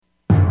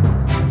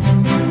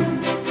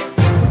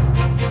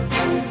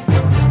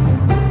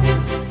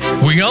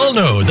We all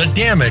know the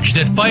damage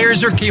that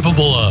fires are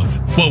capable of.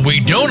 What we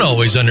don't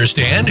always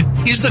understand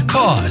is the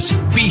cause,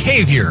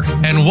 behavior,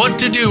 and what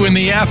to do in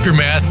the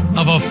aftermath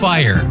of a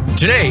fire.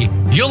 Today,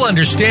 you'll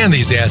understand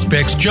these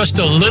aspects just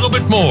a little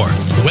bit more.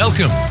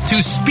 Welcome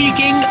to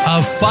Speaking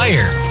of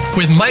Fire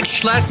with Mike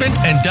Schlattman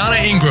and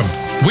Donna Ingram.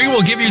 We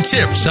will give you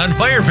tips on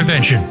fire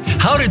prevention,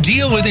 how to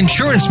deal with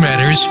insurance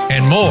matters,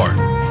 and more.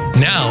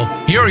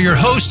 Now, here are your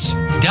hosts,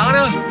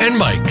 Donna and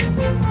Mike.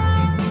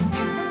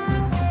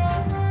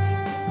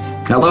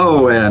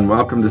 Hello, and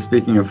welcome to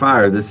Speaking of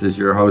Fire. This is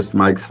your host,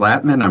 Mike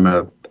Schlattman.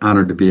 I'm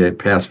honored to be a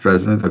past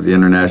president of the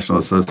International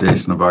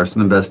Association of Arson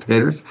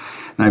Investigators.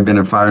 And I've been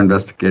a fire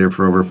investigator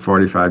for over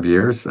 45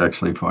 years,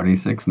 actually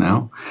 46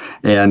 now.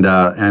 And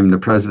I'm the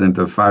president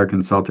of Fire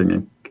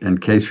Consulting and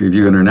Case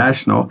Review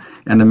International,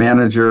 and the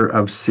manager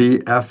of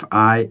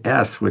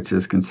CFIS, which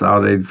is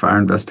Consolidated Fire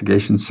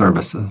Investigation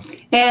Services.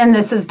 And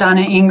this is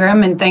Donna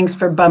Ingram, and thanks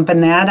for bumping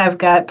that. I've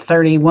got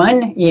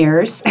 31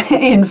 years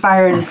in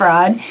fire and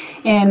fraud,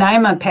 and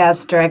I'm a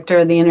past director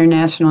of the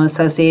International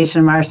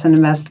Association of Arson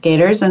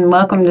Investigators, and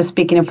welcome to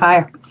Speaking of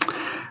Fire.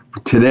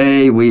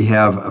 Today we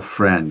have a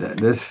friend.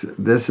 This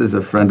is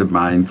a friend of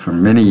mine for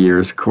many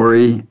years,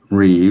 Corey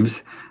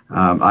Reeves,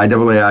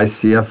 IAAI,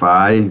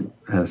 CFI,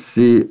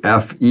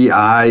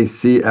 CFEI,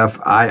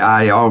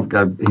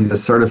 CFII. He's a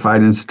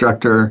certified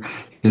instructor.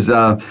 He's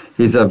a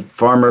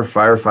former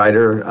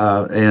firefighter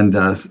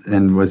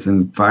and was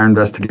in fire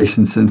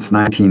investigation since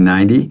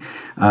 1990.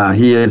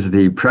 He is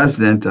the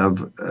president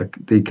of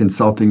the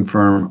consulting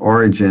firm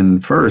Origin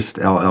First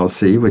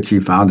LLC, which he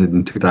founded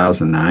in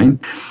 2009,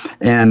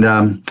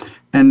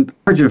 and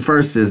Origin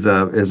First is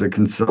a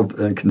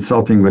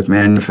consulting with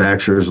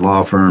manufacturers,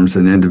 law firms,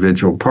 and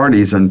individual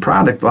parties on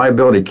product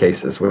liability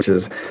cases, which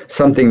is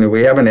something that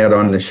we haven't had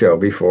on the show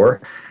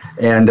before.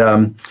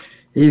 And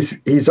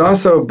he's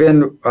also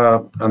been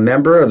a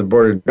member of the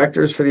board of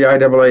directors for the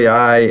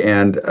IAAI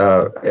and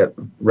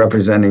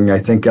representing, I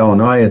think,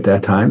 Illinois at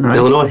that time, right?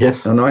 Illinois,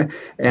 yes. Illinois,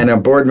 and a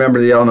board member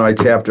of the Illinois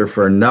chapter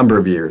for a number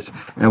of years.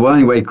 And well,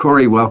 anyway,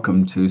 Corey,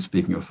 welcome to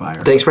Speaking of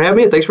Fire. Thanks for having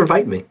me, and thanks for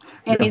inviting me.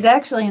 And he's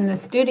actually in the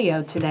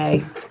studio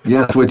today.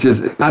 Yes, which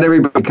is, not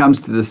everybody comes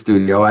to the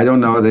studio. I don't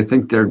know. They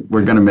think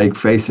we're going to make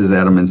faces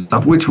at them and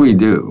stuff, which we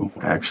do,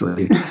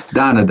 actually.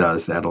 Donna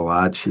does that a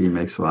lot. She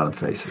makes a lot of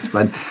faces.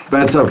 But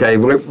it's okay.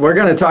 We're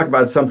going to talk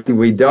about something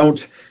we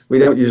don't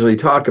usually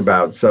talk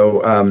about.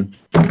 So,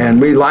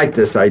 and we like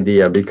this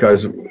idea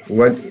because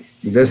what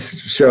this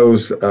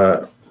shows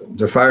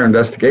the fire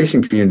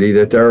investigation community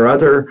that there are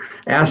other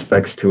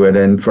aspects to it.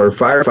 And for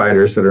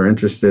firefighters that are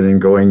interested in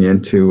going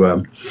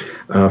into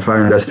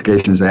fire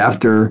investigations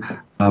after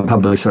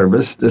public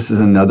service, this is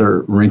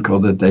another wrinkle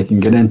that they can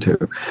get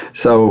into.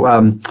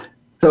 So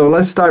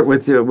let's start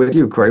with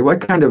you, Corey. What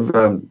kind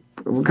of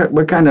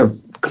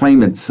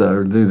claimants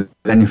do the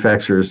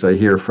manufacturers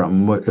hear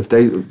from? If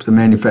the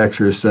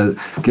manufacturer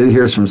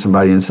hears from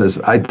somebody and says,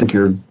 "I think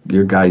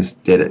your guys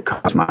did it,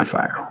 caused my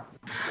fire"?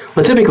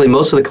 Well, typically,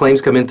 most of the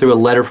claims come in through a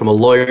letter from a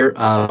lawyer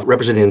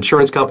representing an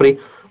insurance company,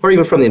 or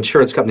even from the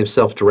insurance company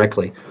itself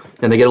directly.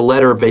 And they get a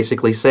letter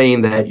basically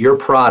saying that your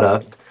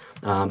product,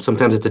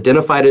 sometimes it's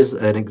identified as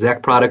an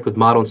exact product with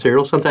model and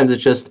serial. Sometimes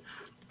it's just,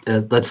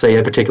 let's say,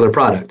 a particular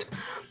product,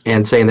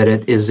 and saying that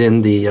it is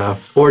in the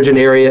origin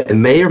area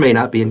and may or may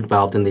not be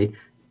involved in the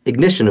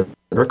ignition of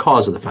or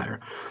cause of the fire.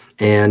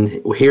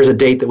 And here's a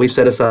date that we've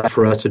set aside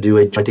for us to do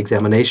a joint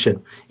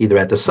examination, either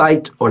at the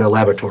site or in a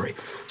laboratory.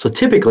 So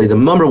typically, the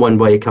number one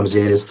way it comes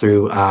in is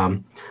through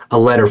a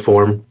letter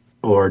form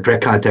or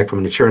direct contact from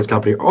an insurance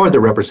company or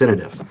their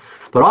representative.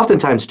 But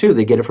oftentimes, too,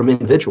 they get it from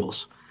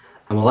individuals.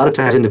 A lot of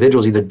times,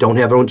 individuals either don't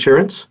have their own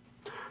insurance,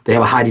 they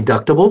have a high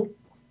deductible,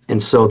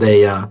 and so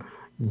they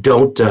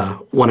don't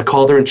want to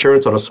call their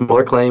insurance on a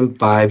smaller claim,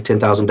 $5,000,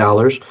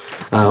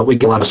 $10,000. We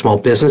get a lot of small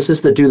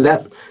businesses that do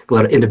that, a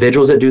lot of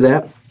individuals that do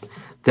that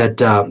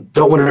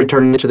don't want to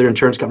return it to their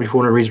insurance company for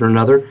one reason or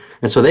another.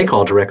 And so they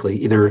call directly,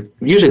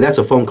 usually that's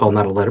a phone call,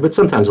 not a letter, but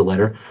sometimes a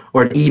letter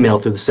or an email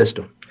through the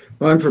system.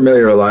 Well, I'm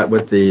familiar a lot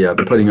with the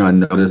putting on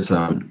notice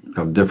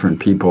of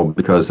different people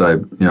because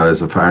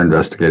as a fire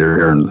investigator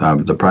here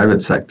in the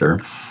private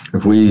sector,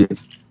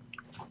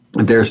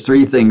 there's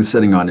three things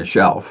sitting on a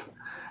shelf,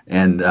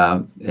 and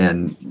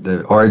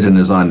the origin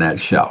is on that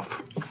shelf.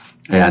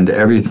 And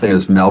everything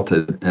is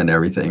melted and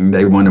everything.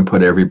 They want to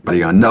put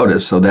everybody on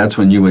notice. So that's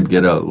when you would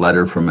get a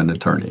letter from an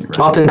attorney, right?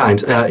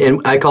 Oftentimes. And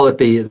I call it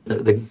the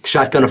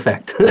shotgun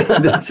effect.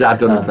 The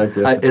shotgun effect,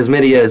 yeah. As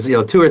many as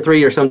 2 or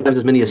 3 or sometimes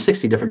as many as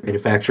 60 different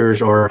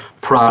manufacturers or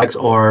products,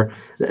 or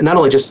not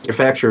only just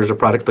manufacturers or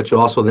products, but you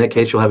also, in that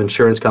case, you'll have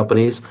insurance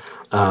companies,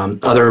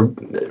 other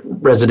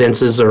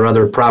residences or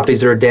other properties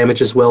that are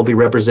damaged as well be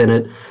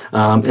represented.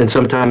 And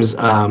sometimes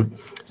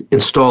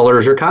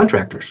installers or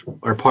contractors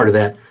are part of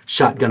that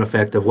shotgun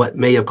effect of what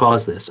may have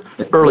caused this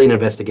early in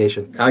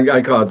investigation.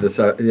 I call it this,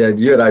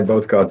 you and I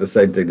both call it the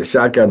same thing, the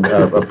shotgun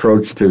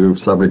approach to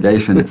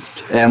subrogation.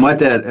 And what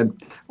that,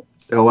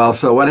 Well,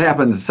 so what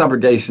happens?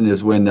 Subrogation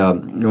is when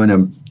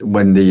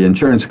the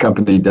insurance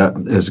company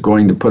is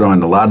going to put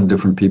on a lot of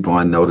different people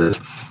on notice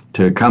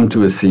to come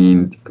to a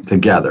scene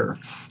together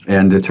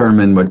and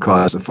determine what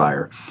caused the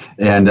fire.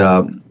 And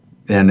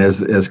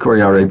as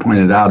Corey already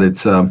pointed out,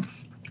 it's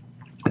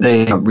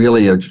they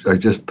really are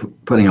just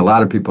putting a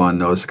lot of people on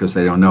notice because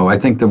they don't know. I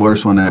think the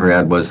worst one I ever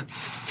had was,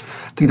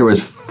 I think there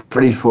was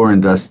 34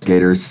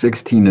 investigators,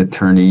 16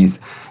 attorneys,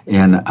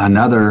 and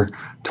another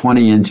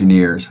 20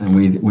 engineers, and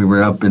we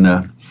were up in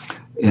this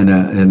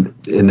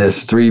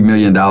 $3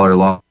 million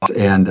loss.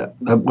 And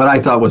what I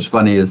thought was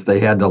funny is they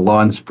had the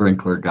lawn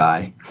sprinkler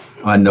guy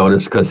on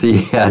notice because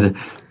he had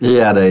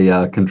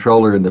a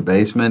controller in the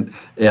basement,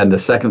 and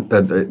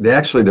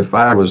the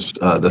fire was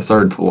the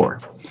third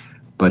floor,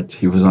 but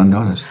he was on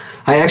notice.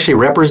 I actually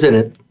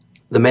represented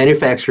the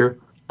manufacturer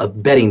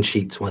of bedding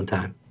sheets one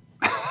time.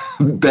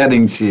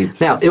 Bedding sheets.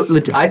 Now,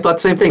 I thought the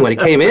same thing. When he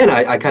came in,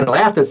 I kind of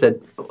laughed and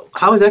said,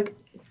 how is that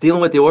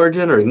dealing with the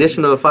origin or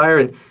ignition of a fire?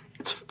 And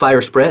it's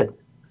fire spread.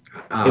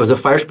 It was a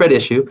fire spread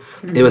issue.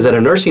 It was at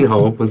a nursing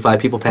home when 5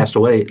 people passed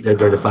away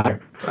during the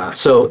fire.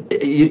 So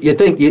you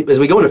think, as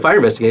we go into fire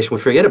investigation,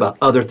 we forget about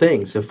other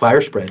things, the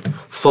fire spread,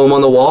 foam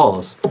on the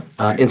walls,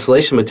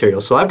 insulation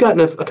materials. So I've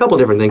gotten a couple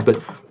different things,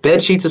 but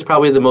bed sheets is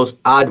probably the most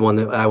odd one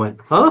that I went,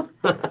 huh?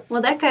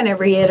 Well, that kind of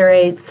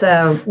reiterates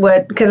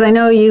because I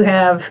know you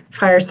have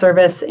fire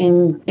service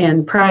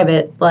and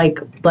private,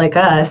 like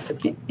us,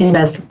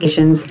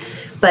 investigations,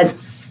 but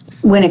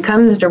when it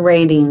comes to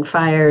rating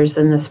fires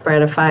and the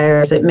spread of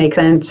fires, it makes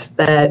sense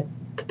that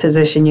the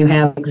position you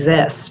have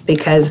exists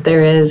because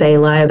there is a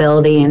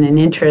liability and an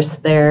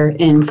interest there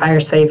in fire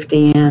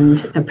safety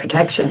and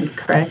protection,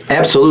 correct?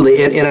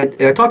 Absolutely. And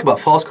I talk about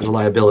false cause of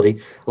liability.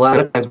 A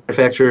lot of times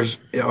manufacturers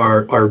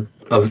are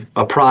of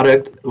a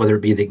product, whether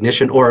it be the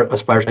ignition or a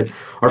fire site,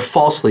 are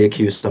falsely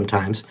accused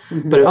sometimes.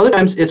 Mm-hmm. But other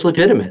times it's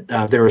legitimate.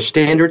 There are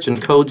standards and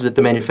codes that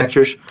the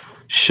manufacturers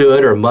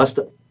should or must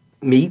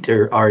meet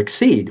or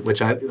exceed,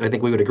 which I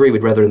think we would agree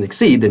we'd rather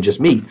exceed than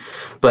just meet.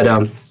 But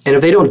and if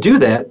they don't do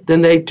that,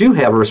 then they do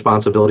have a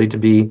responsibility to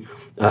be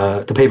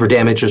to pay for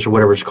damages or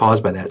whatever is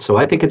caused by that. So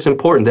I think it's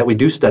important that we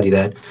do study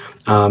that.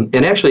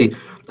 And actually,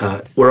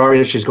 where our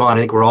industry's gone,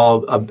 I think we're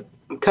all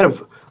kind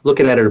of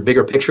looking at a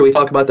bigger picture. We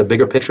talk about the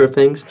bigger picture of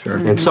things. Sure.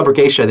 And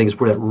subrogation, I think, is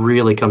where that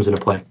really comes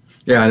into play.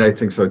 Yeah, and I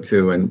think so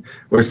too. And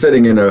we're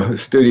sitting in a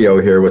studio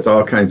here with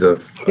all kinds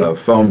of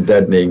foam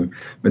deadening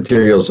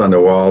materials on the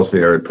walls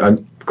here.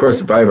 Of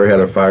course, if I ever had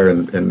a fire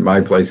in my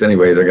place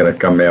anyway, they're going to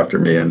come after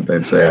me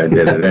and say I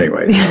did it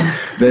anyway. So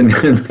then it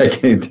doesn't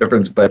make any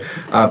difference. But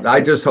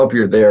I just hope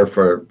you're there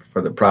for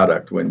the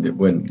product when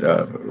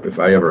if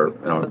I ever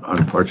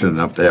unfortunate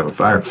enough to have a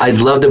fire. I'd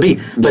love to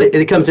be, but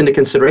it comes into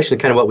consideration.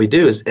 Kind of what we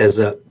do is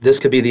this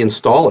could be the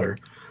installer.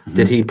 Mm-hmm.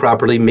 Did he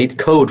properly meet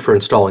code for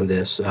installing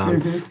this?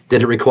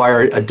 Did it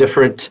require a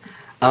different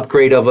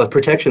upgrade of a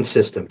protection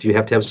system? Do you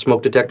have to have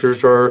smoke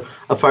detectors or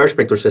a fire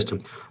sprinkler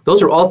system?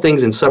 Those are all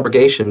things in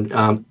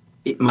subrogation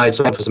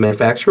myself as a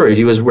manufacturer or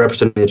you as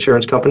representing the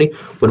insurance company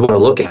would want to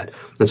look at.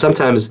 And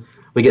sometimes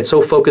we get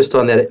so focused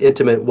on that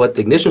intimate what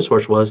the ignition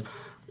source was,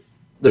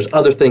 there's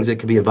other things that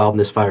could be involved in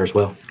this fire as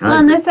well. Well,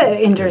 and that's an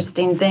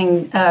interesting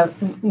thing.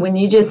 When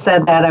you just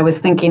said that, I was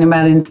thinking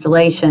about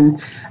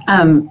installation.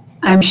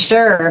 I'm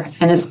sure,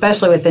 and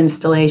especially with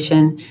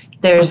installation,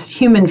 there's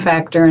human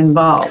factor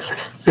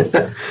involved.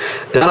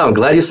 Donna, I'm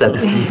glad you said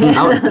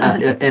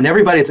that. And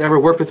everybody that's ever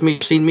worked with me,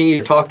 seen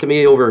me, talked to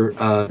me over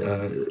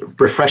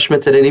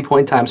refreshments at any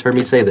point in time has heard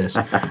me say this.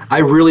 I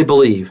really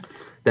believe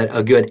that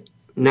a good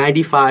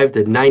 95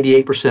 to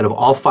 98% of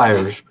all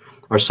fires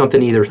are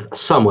something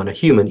a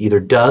human either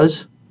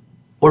does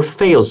or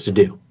fails to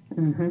do.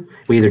 Mm-hmm.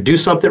 We either do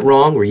something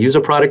wrong, or use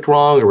a product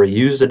wrong, or we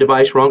use a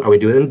device wrong, or we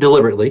do it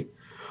deliberately,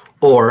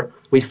 or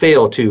we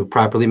fail to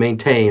properly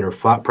maintain or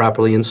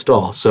properly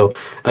install. So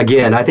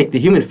again, I think the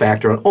human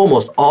factor on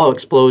almost all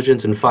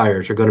explosions and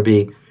fires are going to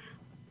be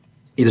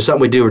either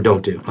something we do or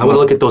don't do. I want to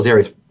look at those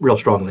areas real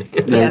strongly.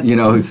 Yes. You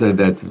know who said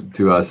that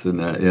to us, and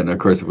of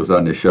course it was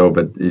on the show,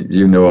 but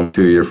you know him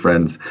too, your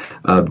friends,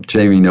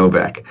 Jamie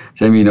Novak.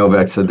 Jamie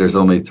Novak said there's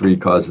only 3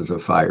 causes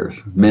of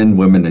fires: men,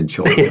 women, and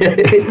children.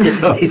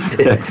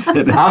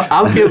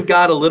 I'll give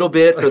God a little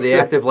bit for the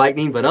active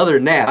lightning, but other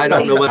than that, I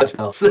don't know much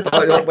else. Wait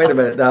a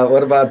minute. Now,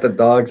 what about the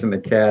dogs and the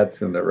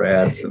cats and the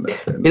rats?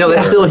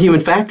 That's still a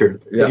human factor.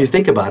 Yeah. If you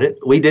think about it,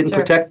 we didn't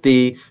protect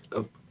the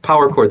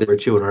power cord they were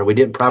chewing, or we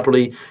didn't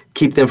properly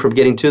keep them from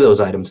getting to those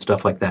items,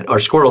 stuff like that. Our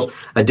squirrels,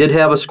 I did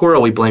have a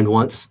squirrel we blamed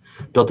once,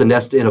 built a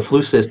nest in a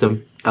flue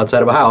system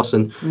outside of a house,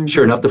 and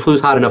sure enough, the flue's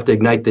hot enough to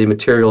ignite the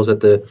materials that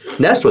the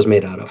nest was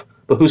made out of.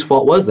 But whose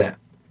fault was that?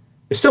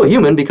 It's still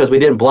human because we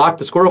didn't block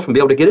the squirrel from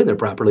being able to get in there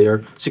properly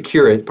or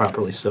secure it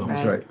properly. So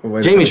That's right.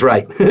 Well, Jamie's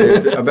right.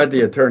 I bet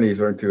the attorneys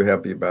weren't too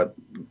happy about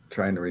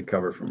trying to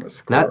recover from a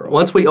squirrel.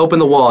 Once we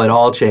opened the wall, it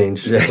all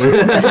changed.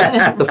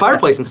 Yeah. The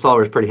fireplace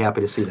installer is pretty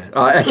happy to see that.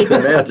 I can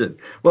imagine.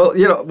 Well,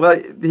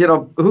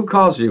 who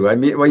calls you? I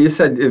mean, you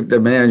said the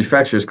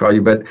manufacturers call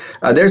you, but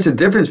there's a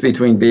difference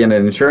between being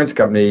an insurance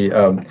company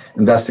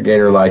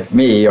investigator like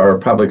me or a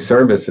public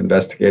service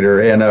investigator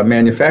and a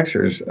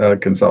manufacturer's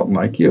consultant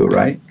like you,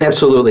 right?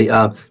 Absolutely.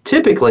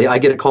 Typically, I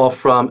get a call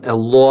from a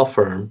law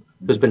firm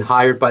who's been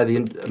hired by the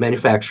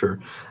manufacturer.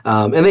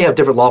 And they have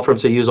different law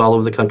firms they use all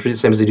over the country, the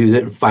same as they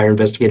do fire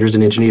investigators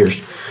and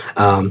engineers.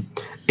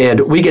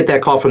 And we get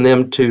that call from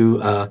them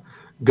to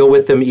go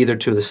with them either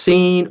to the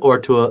scene or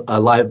to a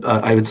lab,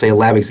 I would say a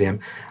lab exam.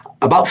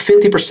 About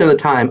 50% of the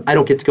time, I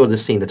don't get to go to the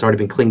scene. It's already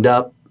been cleaned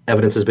up,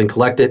 evidence has been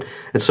collected,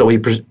 and so we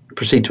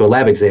proceed to a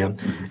lab exam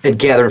and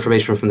gather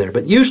information from there.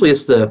 But usually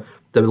it's the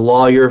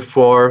lawyer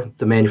for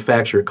the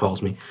manufacturer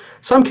calls me.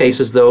 Some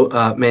cases, though,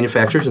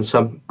 manufacturers and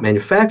some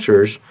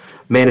manufacturers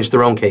manage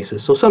their own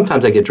cases. So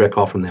sometimes I get a direct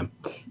call from them.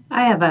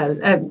 I have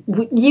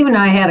you and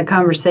I had a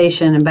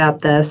conversation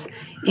about this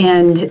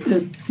and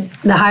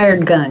the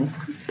hired gun.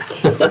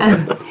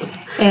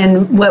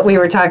 And what we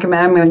were talking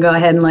about, I'm going to go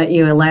ahead and let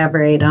you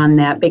elaborate on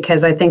that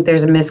because I think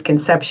there's a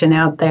misconception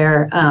out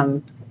there.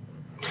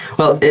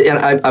 Well, and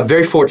I'm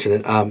very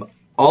fortunate.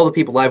 All the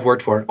people I've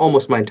worked for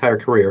almost my entire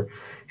career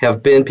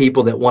have been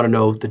people that want to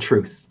know the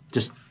truth.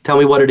 Just tell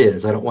me what it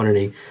is. I don't want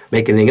to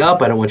make anything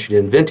up. I don't want you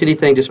to invent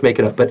anything. Just make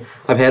it up. But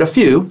I've had a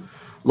few,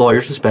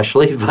 lawyers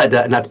especially,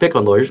 but not to pick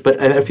on lawyers,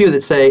 but a few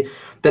that say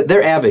that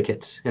they're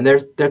advocates, and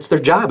that's their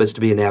job is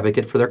to be an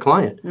advocate for their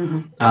client.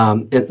 Mm-hmm.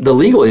 And the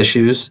legal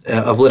issues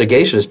of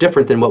litigation is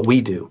different than what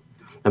we do.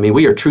 I mean,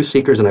 we are truth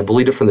seekers, and I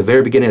believed it from the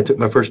very beginning. I took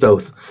my first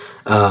oath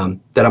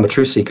that I'm a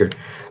truth seeker.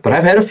 But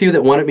I've had a few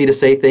that wanted me to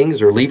say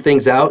things or leave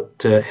things out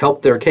to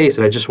help their case,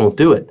 and I just won't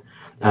do it.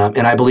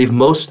 And I believe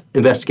most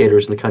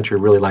investigators in the country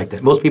are really like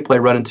that. Most people I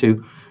run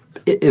into,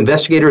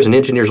 investigators and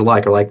engineers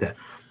alike, are like that.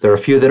 There are a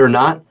few that are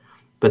not,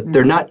 but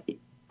they're not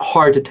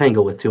hard to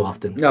tangle with too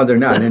often. No, they're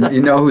not. And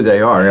you know who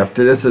they are.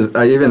 After this is,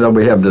 even though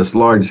we have this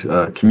large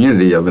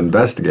community of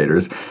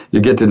investigators,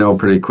 you get to know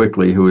pretty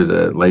quickly who are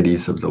the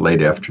ladies of the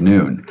late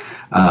afternoon.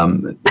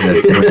 I've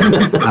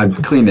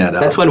cleaned that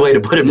up. That's one way to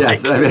put it,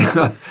 yes,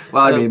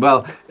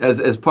 Mike.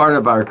 As part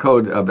of our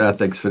code of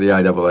ethics for the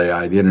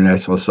IAAI, the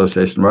International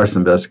Association of Arson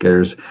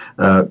Investigators,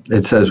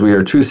 it says we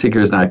are truth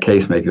seekers, not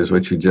case makers,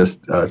 which you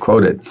just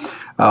quoted.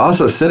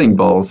 Also, Sitting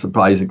Bull,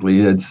 surprisingly,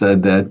 had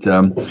said that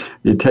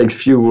it takes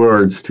few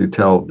words to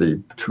tell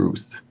the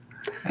truth.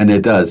 And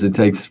it does. It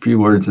takes few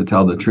words to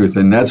tell the truth,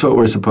 and that's what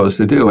we're supposed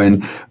to do.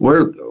 And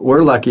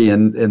we're lucky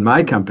in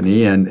my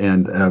company,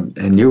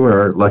 and you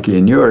are lucky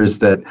in yours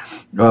that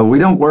we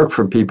don't work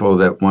for people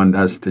that want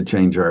us to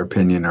change our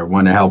opinion or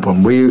want to help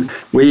them. We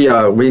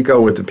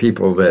go with the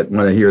people that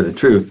want to hear the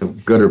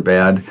truth, good or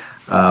bad.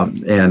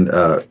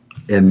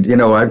 And you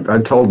know,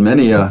 I've told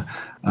many a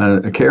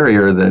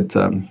carrier that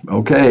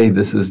okay,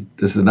 this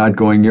is not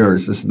going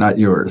yours. This is not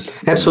yours.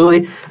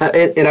 Absolutely,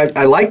 and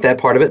I like that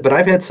part of it. But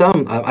I've had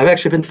some. I've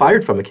actually been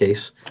fired from a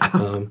case.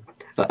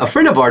 A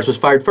friend of ours was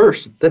fired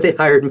first. Then they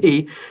hired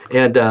me,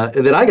 and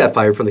then I got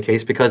fired from the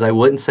case because I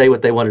wouldn't say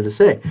what they wanted to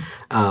say.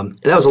 That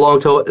was a long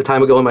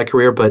time ago in my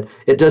career, but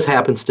it does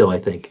happen still, I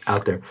think,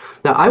 out there.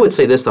 Now, I would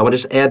say this, though. I want to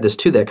just add this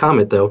to that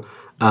comment, though.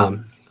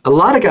 A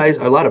lot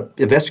of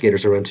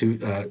investigators I run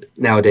to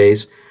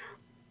nowadays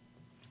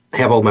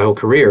have all my whole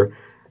career.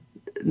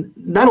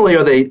 Not only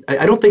are they,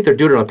 I don't think they're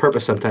doing it on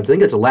purpose sometimes. I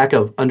think it's a lack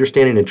of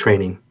understanding and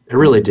training. I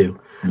really do.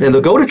 Mm-hmm. And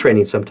they'll go to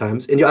training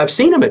sometimes, and I've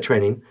seen them at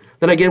training.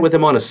 Then I get with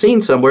them on a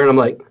scene somewhere, and I'm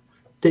like,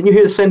 didn't you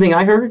hear the same thing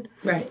I heard?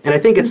 Right. And I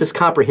think it's this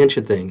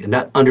comprehension thing and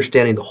not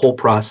understanding the whole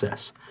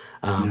process.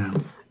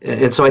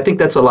 And so I think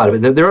that's a lot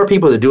of it. There are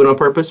people that do it on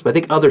purpose, but I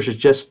think others is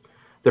just,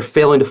 they're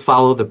failing to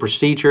follow the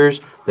procedures,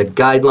 the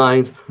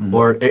guidelines,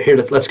 or here,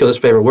 let's go this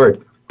favorite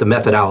word, the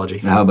methodology.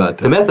 How about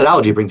that? The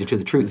methodology brings you to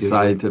the truth. The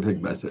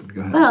scientific method.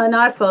 Go ahead. Well, and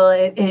also,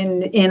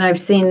 and I've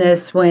seen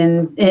this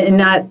when,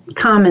 not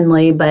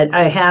commonly, but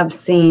I have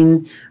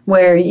seen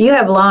where you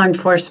have law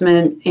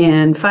enforcement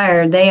and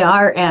fire, they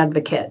are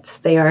advocates.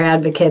 They are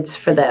advocates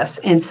for this.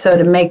 And so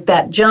to make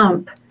that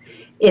jump,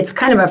 it's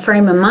kind of a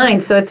frame of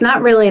mind. So it's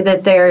not really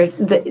that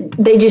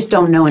they just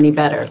don't know any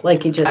better,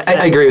 like you just said.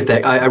 I agree with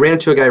that. I ran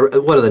into a guy,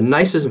 one of the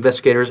nicest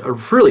investigators, a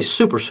really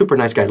super, super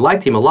nice guy.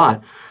 Liked him a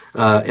lot.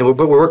 And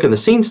we're working the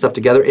scene stuff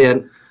together,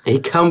 and he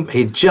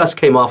just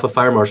came off a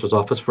fire marshal's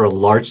office for a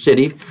large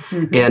city,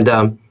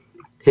 and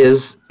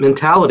his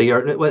mentality,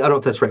 or I don't know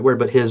if that's the right word,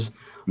 but his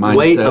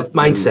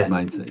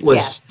mindset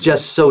was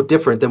just so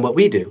different than what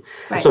we do.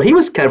 Right. So he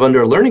was kind of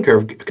under a learning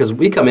curve because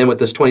we come in with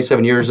this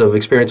 27 years of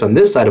experience on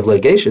this side of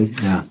litigation,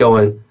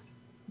 going,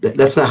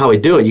 that's not how we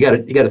do it. You got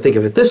to think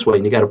of it this way,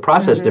 and you got to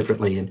process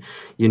differently, and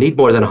you need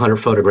more than 100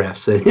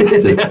 photographs.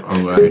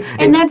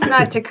 And that's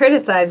not to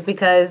criticize,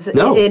 because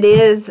it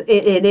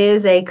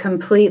is a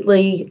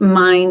completely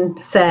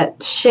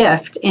mindset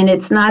shift, and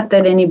it's not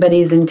that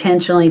anybody's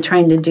intentionally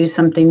trying to do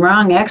something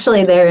wrong.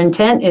 Actually, their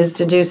intent is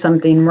to do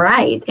something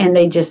right, and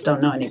they just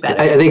don't know any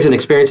better. I think it's an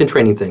experience and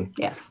training thing.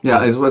 Yes.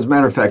 Yeah, as a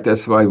matter of fact,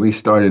 that's why we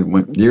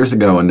started years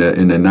ago in the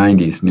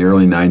 90s, in the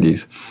early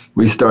 90s.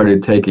 We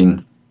started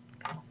taking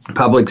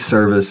public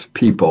service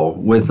people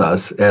with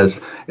us as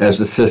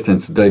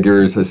assistants,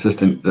 diggers,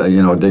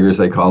 diggers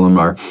they call them,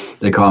 or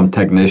they call them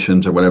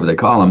technicians or whatever they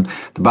call them.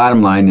 The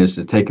bottom line is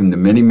to take them to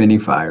many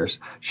fires,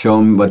 show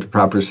them what the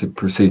proper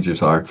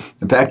procedures are.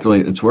 In fact,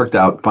 it's worked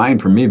out fine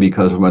for me,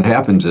 because what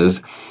happens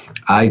is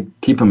I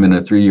keep them in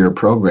a 3-year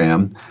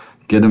program,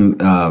 get them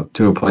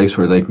to a place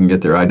where they can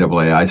get their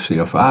IAAI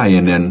CFI,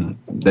 and then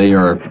they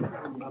are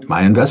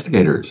my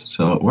investigators.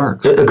 So it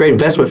works. A great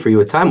investment for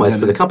you time-wise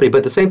for the company, but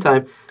at the same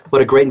time,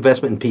 what a great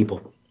investment in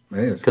people.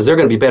 Because they're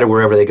going to be better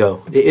wherever they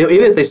go.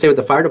 Even if they stay with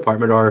the fire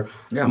department or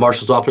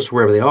marshal's office,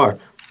 wherever they are,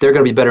 they're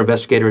going to be better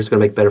investigators. It's going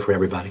to make better for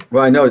everybody.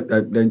 Well, I know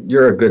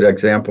you're a good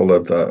example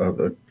of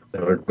a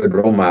good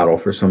role model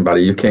for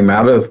somebody. You came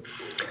out of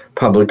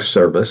public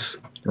service,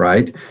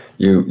 right?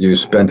 You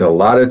spent a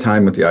lot of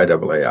time with the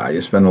IAAI.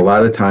 You spent a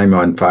lot of time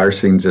on fire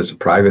scenes as a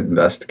private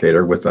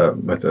investigator with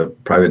a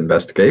private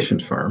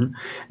investigations firm,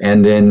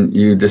 and then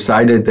you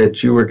decided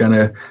that you were going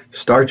to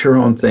start your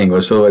own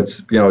thing. So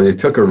it's you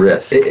took a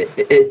risk.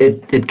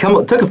 It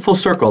took a full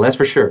circle. That's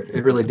for sure.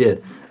 It really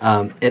did.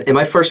 And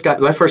my first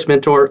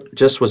mentor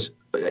just was,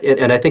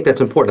 and I think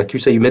that's important. Like you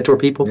say, you mentor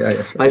people. Yeah,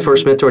 sure. My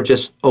first mentor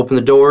just opened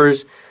the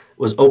doors,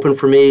 was open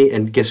for me,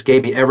 and just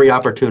gave me every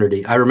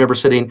opportunity. I remember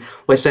sitting,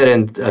 I sat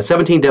in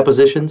 17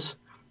 depositions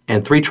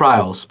and 3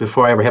 trials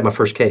before I ever had my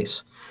first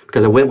case,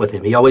 because I went with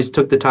him. He always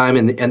took the time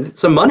and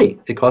some money.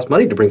 It cost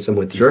money to bring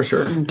someone with you.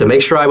 Sure. To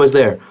make sure I was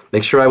there,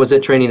 make sure I was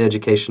at training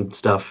education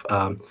stuff.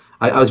 I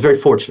was very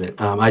fortunate.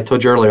 I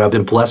told you earlier, I've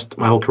been blessed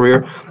my whole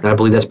career, and I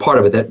believe that's part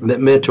of it, that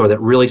mentor that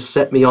really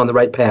set me on the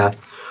right path.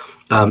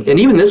 And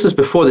even this is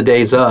before the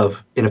days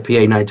of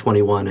NFPA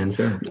 921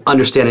 and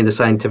understanding the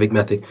scientific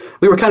method.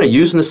 We were kind of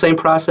using the same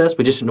process.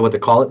 We just didn't know what to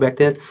call it back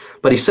then.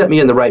 But he set me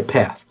in the right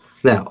path.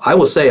 Now, I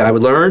will say I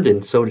learned,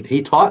 and so did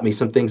he, taught me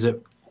some things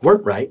that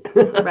weren't right.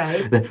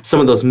 Right. Some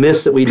of those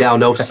myths that we now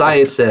know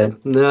science said,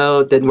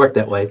 no, it didn't work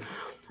that way.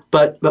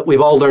 But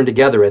we've all learned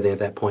together at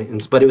that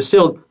point. But it was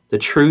still, the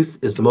truth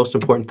is the most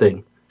important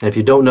thing. And if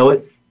you don't know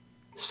it,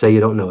 say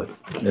you don't know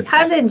it.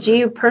 How did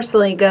you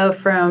personally go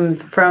from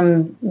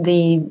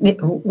the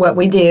what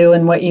we do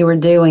and what you were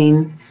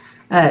doing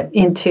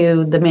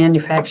into the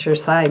manufacturer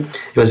side?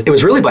 It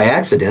was really by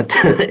accident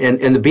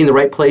and being the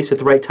right place at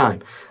the right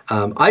time.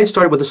 I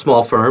started with a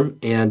small firm,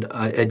 and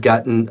I had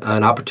gotten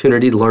an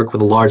opportunity to work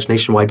with a large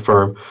nationwide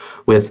firm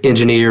with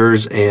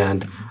engineers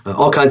and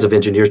all kinds of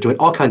engineers doing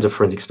all kinds of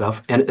forensic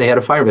stuff, and they had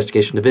a fire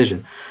investigation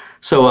division.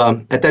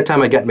 So at that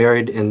time, I got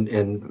married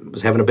and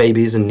was having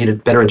babies and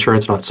needed better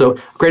insurance and all. So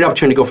great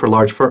opportunity to go for a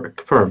large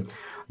firm.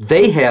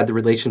 They had the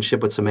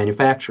relationship with some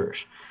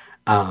manufacturers.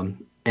 And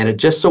it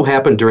just so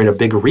happened during a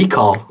big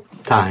recall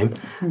time,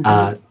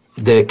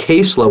 the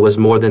caseload was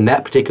more than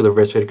that particular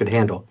investigator could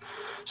handle.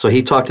 So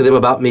he talked to them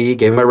about me,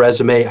 gave him my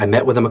resume. I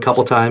met with them a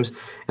couple times,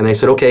 and they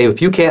said, okay,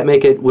 if you can't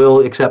make it, we'll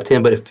accept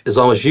him, but as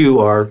long as you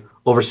are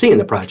overseeing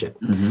the project.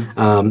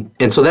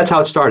 And so that's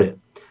how it started.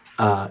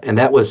 And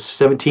that was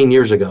 17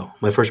 years ago,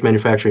 my first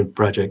manufacturing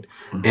project.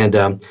 And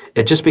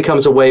it just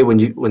becomes a way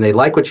when they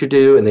like what you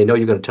do and they know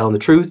you're going to tell them the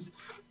truth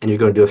and you're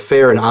going to do a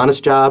fair and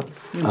honest job,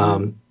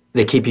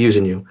 they keep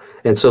using you.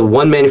 And so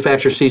one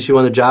manufacturer sees you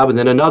on the job, and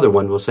then another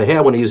one will say, hey,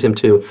 I want to use him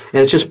too.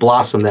 And it's just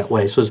blossomed that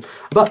way. So it's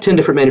about 10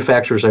 different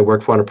manufacturers I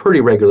work for on a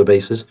pretty regular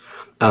basis.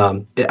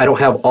 I don't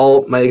have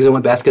all my eggs in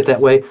one basket that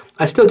way.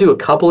 I still do a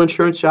couple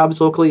insurance jobs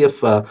locally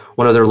if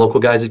one of their local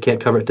guys that can't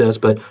cover it does.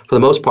 But for the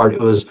most part, it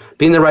was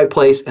being in the right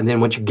place. And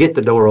then once you get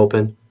the door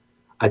open,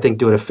 I think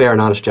doing a fair and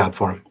honest job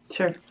for them.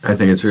 Sure. I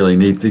think it's really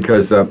neat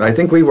because I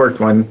think we worked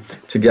one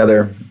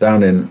together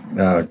down in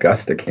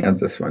Augusta,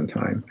 Kansas one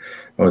time.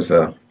 It was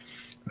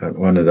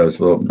one of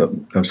those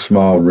a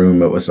small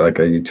room. It was like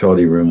a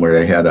utility room where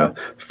they had a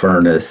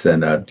furnace.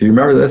 And do you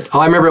remember this? Oh,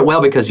 I remember it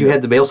well because you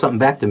had to mail something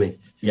back to me.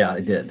 Yeah,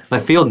 I did. My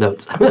field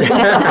notes.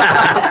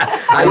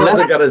 I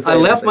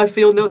left my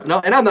field notes. No,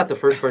 and I'm not the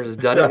first person who's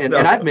done it, and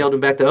I've mailed them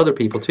back to other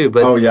people too.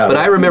 But but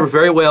I remember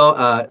very well.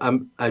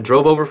 I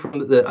drove over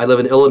from I live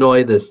in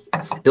Illinois, this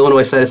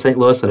Illinois side of St.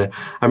 Louis, and I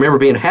remember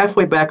being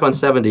halfway back on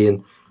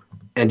 70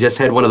 and just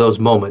had one one of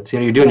those moments.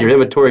 You're doing your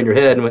inventory in your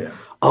head and went,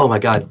 oh my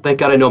God, thank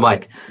God I know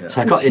Mike. Yeah.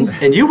 So I called,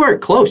 and you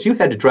weren't close. You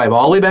had to drive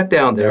all the way back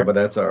down there. Yeah, but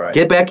that's all right.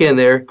 Get back in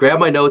there, grab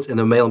my notes, and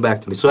then mail them back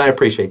to me. So I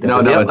appreciate that.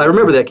 I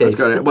remember that case.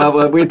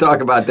 Well, we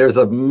talk about there's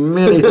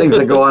many things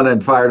that go on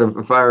in fire.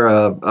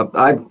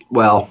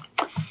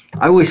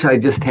 I wish I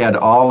just had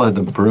all of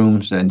the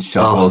brooms and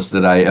shovels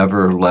that I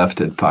ever left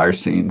at fire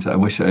scenes. I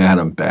wish I had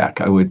them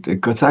back. I would,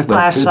 because I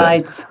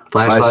flashlights.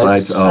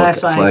 Flashlights.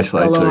 Flashlights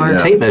galore. are,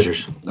 Tape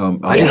measures.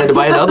 I just had to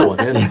buy another one.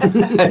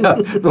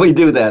 We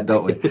do that,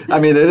 don't we? I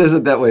mean, it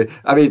isn't that way.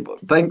 I mean,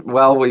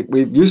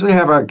 we usually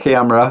have our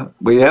camera.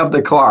 We have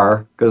the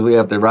car because we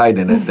have to ride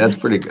in it. That's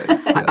pretty good.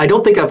 I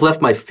don't think I've left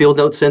my field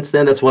note since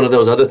then. That's one of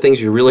those other things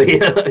you really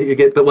you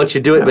get, but once you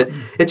do it, but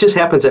it just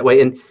happens that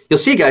way. And you'll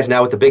see guys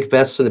now with the big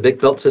vests and the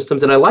big belt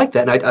systems, and I like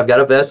that. And I've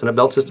got a vest and a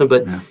belt system,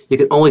 but you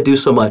can only do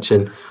so much.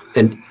 And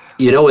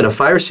you know, in a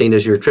fire scene,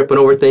 as you're tripping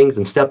over things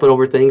and stepping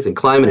over things and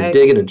climbing and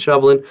digging and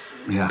shoveling,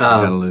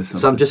 gotta lose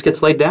some just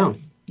gets laid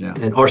down. Yeah.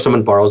 Or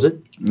someone borrows it.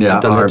 Yeah.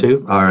 I've done that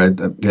too. All right.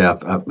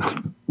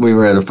 We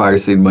were at a fire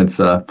scene once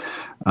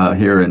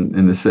here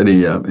in the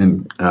city,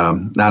 in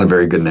not a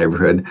very good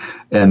neighborhood.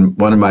 And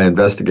one of my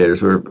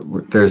investigators,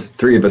 there's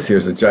three of us here.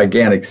 It's a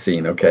gigantic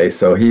scene, okay?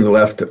 So he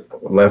left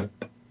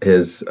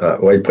his,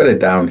 he put it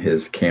down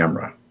his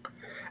camera.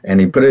 And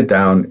he put it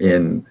down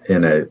in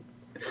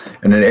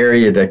an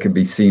area that could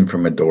be seen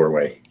from a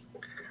doorway.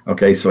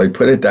 Okay, so he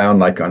put it down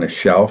like on a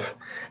shelf,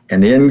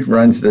 and in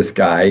runs this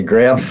guy,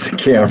 grabs the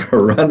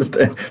camera,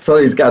 so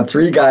he's got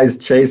three guys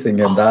chasing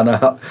him down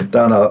a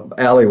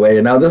alleyway.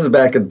 And now this is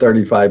back in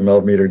 35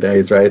 millimeter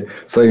days, right?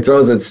 So he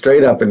throws it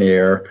straight up in the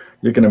air.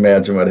 You can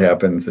imagine what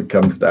happens. It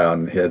comes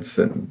down, hits,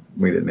 and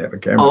we didn't have a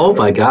camera. Oh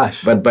my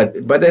gosh! But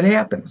it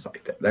happens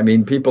like that. I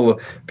mean, people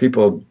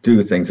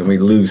do things, and we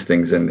lose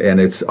things, and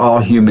it's all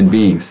human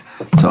beings.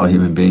 It's all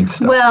human beings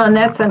stuff. Well, and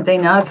that's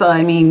something also.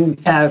 I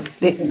mean,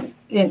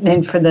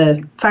 and for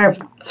the fire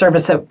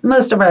service,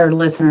 most of our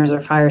listeners are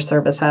fire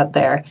service out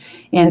there,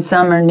 and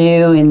some are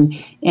new,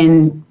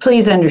 and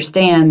please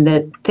understand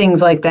that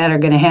things like that are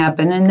going to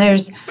happen. And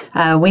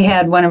we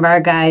had one of our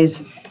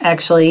guys.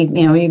 Actually,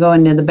 you know, you go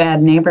into the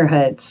bad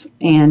neighborhoods,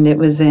 and it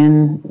was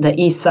in the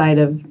east side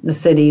of the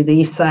city. The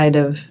east side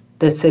of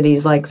the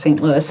city's like St.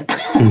 Louis.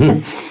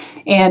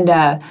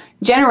 And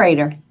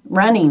generator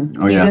running.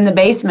 He's in the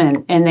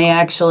basement, and they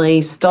actually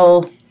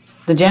stole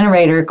the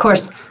generator. Of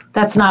course,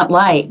 that's not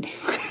light.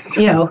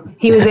 You know,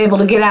 he was able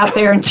to get out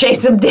there and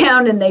chase them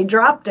down, and they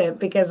dropped it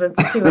because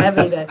it's too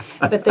heavy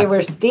but they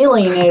were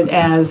stealing it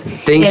as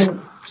things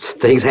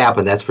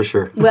happen, that's for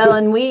sure. Well,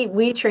 and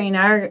we train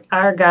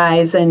our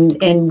guys,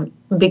 and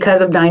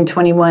because of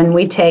 921,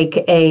 we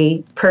take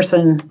a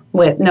person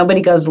with,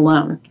 nobody goes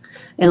alone.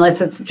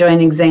 Unless it's a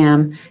joint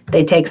exam,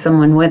 they take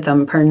someone with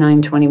them per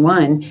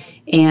 921.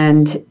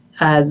 And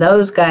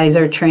those guys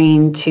are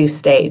trained to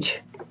stage.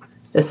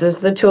 This is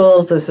the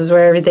tools, this is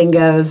where everything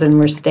goes, and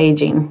we're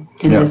staging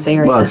in this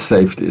area. Well, it's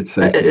safety.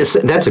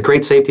 That's a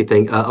great safety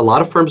thing. A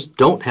lot of firms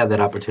don't have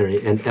that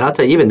opportunity. And I'll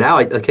tell you, even now,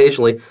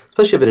 occasionally,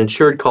 especially if an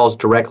insured calls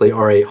directly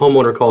or a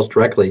homeowner calls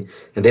directly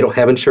and they don't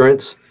have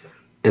insurance.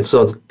 And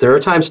so there are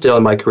times still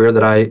in my career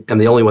that I am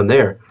the only one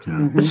there.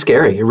 Yeah. It's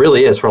scary. It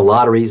really is for a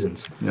lot of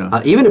reasons.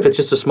 Yeah. Even if it's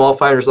just a small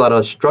fire, there's a lot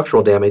of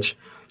structural damage.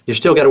 You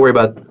still got to worry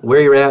about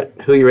where you're at,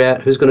 who you're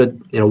at, who's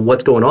going to,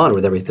 what's going on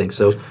with everything.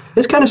 So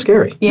it's kind of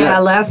scary. Yeah,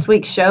 last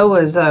week's show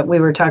was, we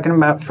were talking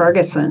about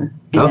Ferguson,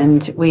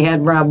 and we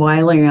had Rob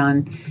Wiley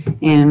on,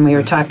 and we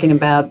were talking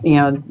about,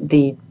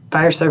 the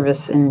fire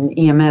service and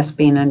EMS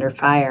being under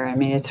fire. I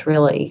mean,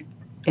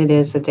 it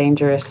is a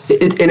dangerous...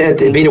 And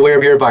being aware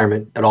of your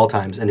environment at all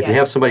times. And if you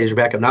have somebody as your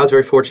backup. Now, I was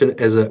very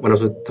fortunate when I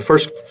was with the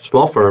first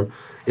small firm,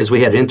 is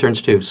we had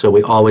interns too, so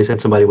we always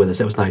had somebody with us.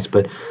 That was nice.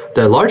 But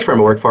the large firm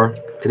I worked for,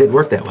 it didn't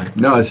work that way.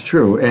 No, it's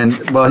true. And,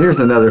 well, here's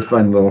another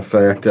fun little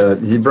fact.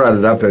 He brought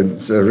it up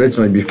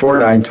originally before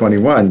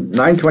 921.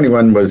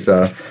 921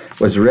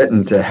 was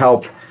written to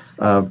help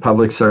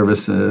public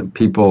service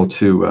people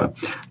to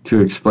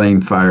explain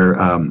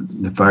the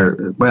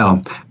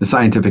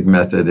scientific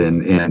method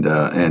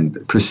and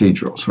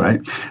procedurals, right?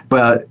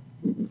 But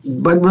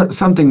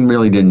something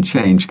really didn't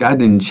change. God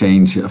didn't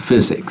change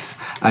physics.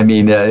 I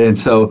mean, and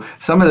so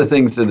some of the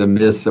things that the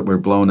myths that were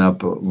blown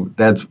up,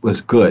 that was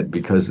good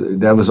because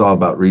that was all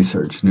about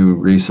research, new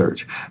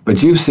research.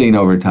 But you've seen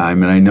over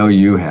time, and I know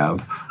you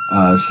have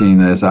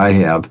seen as I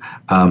have,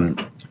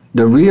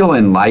 the real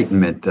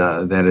enlightenment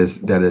that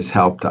has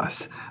helped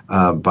us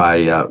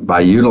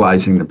by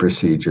utilizing the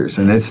procedures.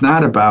 And it's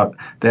not about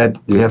that.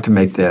 You have to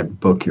make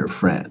that book your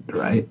friend,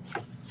 right?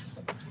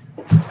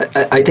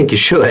 I think you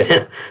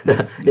should.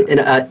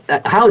 And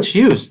how it's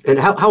used and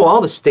how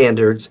all the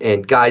standards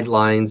and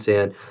guidelines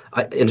and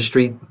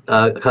industry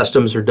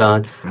customs are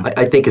done,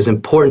 I think is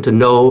important to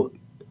know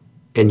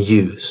and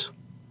use.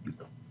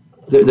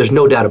 There's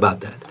no doubt about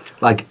that.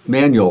 Like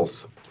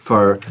manuals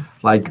for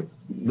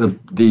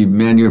the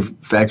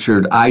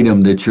manufactured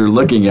item that you're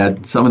looking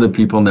at, some of the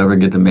people never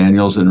get the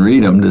manuals and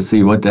read them to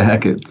see what the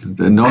heck it's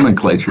the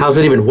nomenclature. How's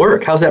it even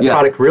work? How's that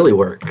product really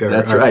work?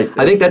 That's right.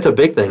 I think that's a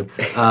big thing.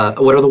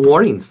 What are the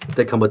warnings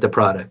that come with the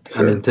product?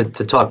 Sure. I mean, to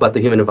talk about the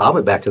human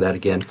involvement back to that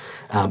again,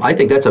 I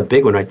think that's a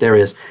big one right there.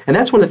 And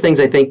that's one of the things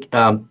I think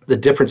the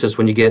difference is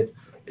when you get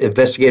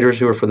investigators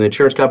who are from the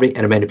insurance company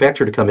and a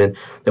manufacturer to come in,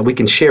 that we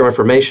can share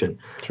information.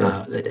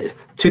 Sure.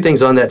 Two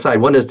things on that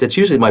side. One is that's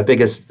usually my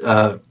biggest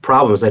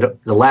problem is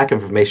the lack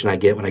of information I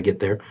get when I get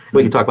there.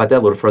 We can talk about that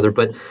a little further,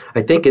 but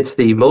I think it's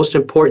the most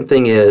important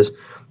thing is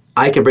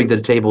I can bring to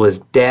the table is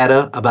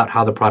data about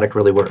how the product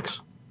really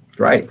works.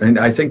 Right, and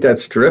I think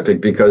that's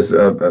terrific because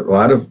a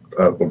lot of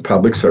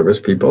public service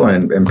people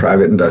and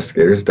private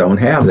investigators don't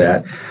have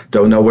that,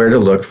 don't know where to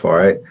look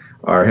for it,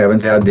 or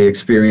haven't had the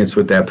experience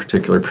with that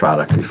particular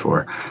product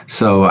before.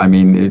 So, I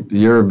mean,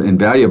 you're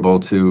invaluable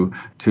to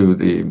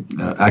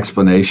the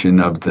explanation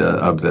of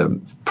the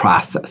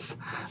process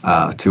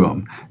to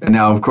them. And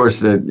now, of course,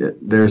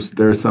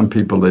 there's some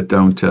people that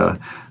don't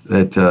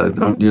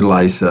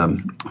utilize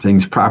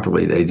things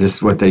properly. They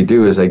just, what they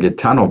do is they get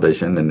tunnel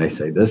vision and they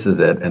say, this is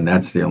it, and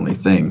that's the only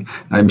thing.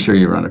 I'm sure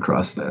you run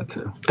across that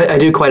too. I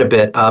do quite a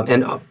bit.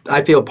 And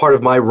I feel part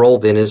of my role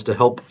then is to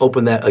help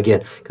open that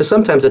again. Because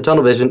sometimes the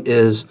tunnel vision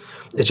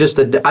it's just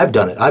that I've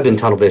done it. I've been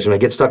tunnel vision. I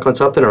get stuck on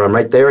something or I'm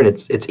right there, and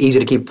it's easy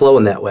to keep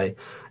flowing that way.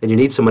 And you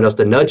need someone else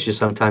to nudge you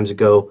sometimes to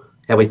go,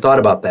 have we thought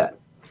about that?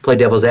 Play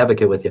devil's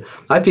advocate with you.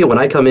 I feel when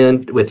I come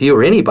in with you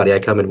or anybody I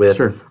come in with,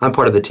 Sure. I'm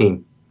part of the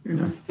team.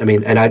 Yeah. I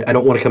mean, and I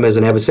don't want to come as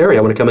an adversary.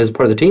 I want to come as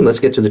part of the team. Let's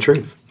get to the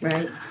truth.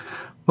 Right.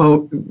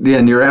 Well, yeah,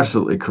 and you're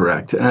absolutely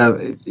correct.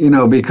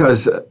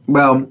 Because,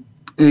 well,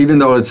 even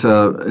though it's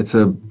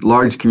a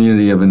large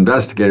community of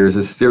investigators,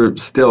 it's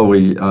still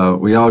we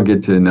all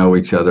get to know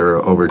each other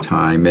over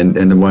time, and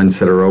the ones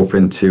that are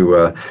open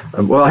to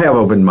have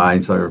open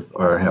minds or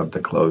have the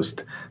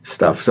closed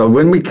stuff. So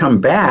when we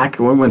come back,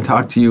 we're going to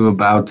talk to you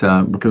about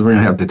because we're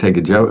going to have to take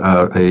a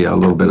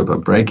little bit of a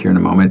break here in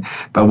a moment.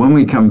 But when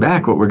we come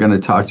back, what we're going to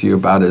talk to you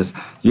about is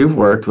you've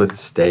worked with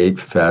state,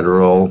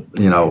 federal,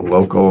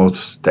 local,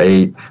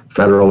 state,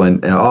 federal,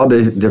 and all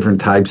the different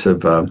types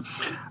of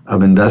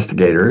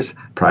investigators,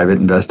 private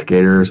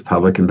investigators,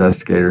 public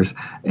investigators,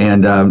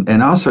 and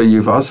also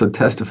you've also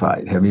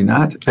testified, have you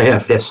not? I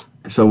have, yes.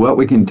 So what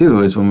we can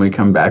do is when we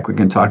come back, we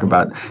can talk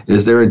about,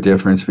 is there a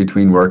difference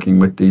between working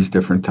with these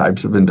different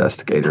types of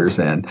investigators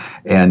and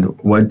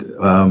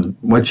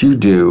what you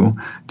do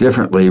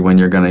differently when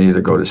you're going to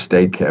either go to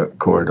state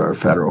court or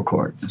federal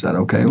court. Is that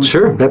okay?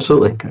 Sure,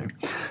 absolutely.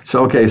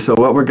 Okay. So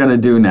what we're going to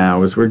do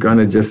now is we're going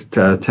to just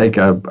take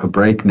a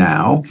break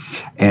now.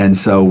 And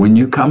so when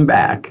you come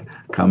back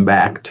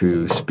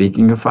to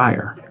Speaking of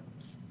Fire.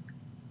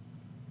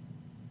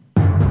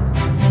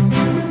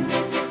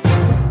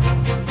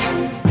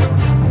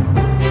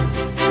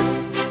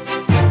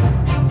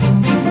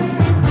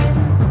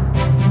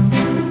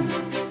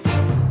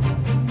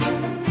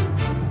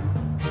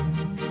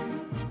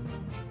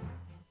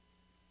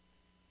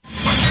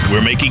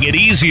 We're making it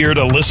easier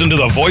to listen to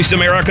the Voice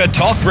America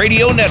Talk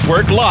Radio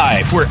Network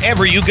live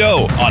wherever you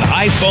go on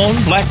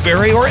iPhone,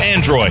 BlackBerry, or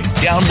Android.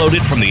 Download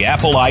it from the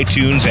Apple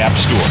iTunes App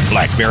Store,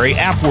 BlackBerry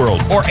App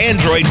World, or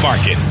Android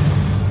Market.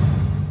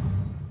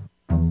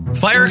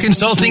 Fire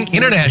Consulting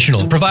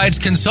International provides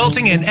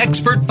consulting and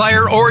expert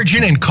fire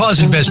origin and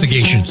cause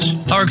investigations.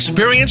 Our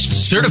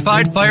experienced,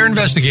 certified fire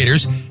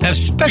investigators have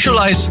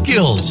specialized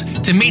skills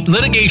to meet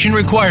litigation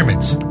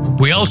requirements.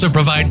 We also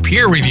provide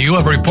peer review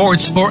of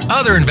reports for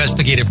other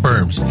investigative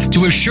firms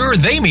to assure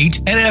they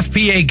meet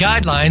NFPA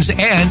guidelines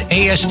and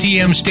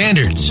ASTM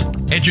standards.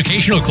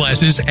 Educational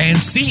classes and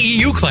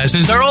CEU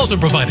classes are also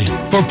provided.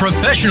 For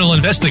professional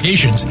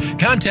investigations,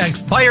 contact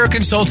Fire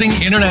Consulting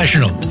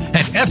International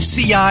at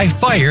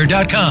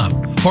fcifire.com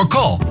or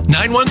call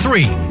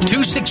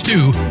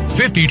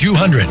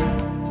 913-262-5200.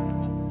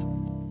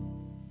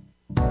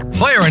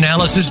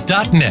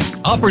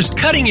 FireAnalysis.net offers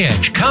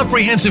cutting-edge,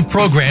 comprehensive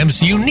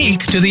programs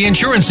unique to the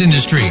insurance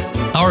industry.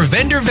 Our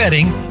vendor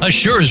vetting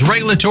assures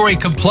regulatory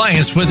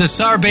compliance with the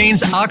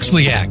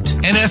Sarbanes-Oxley Act,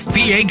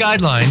 NFPA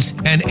guidelines,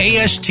 and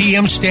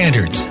ASTM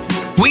standards.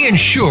 We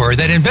ensure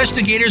that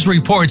investigators'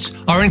 reports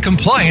are in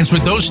compliance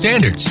with those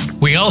standards.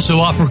 We also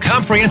offer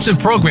comprehensive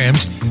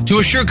programs to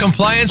assure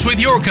compliance with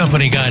your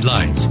company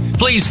guidelines.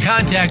 Please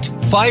contact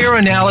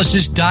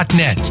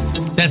FireAnalysis.net.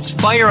 That's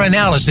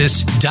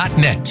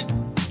FireAnalysis.net.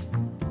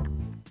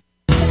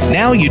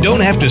 Now you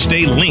don't have to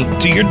stay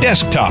linked to your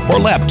desktop or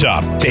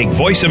laptop. Take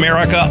Voice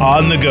America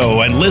on the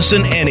go and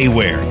listen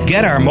anywhere.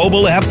 Get our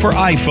mobile app for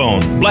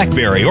iPhone,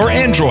 BlackBerry, or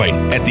Android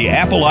at the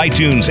Apple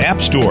iTunes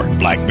App Store,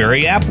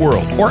 BlackBerry App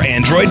World, or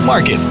Android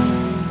Market.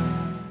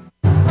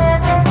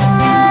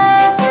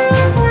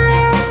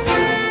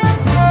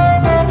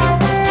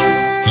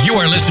 You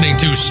are listening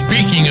to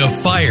Speaking of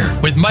Fire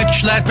with Mike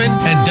Schlattman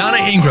and Donna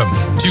Ingram.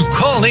 To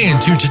call in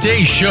to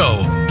today's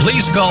show,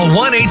 please call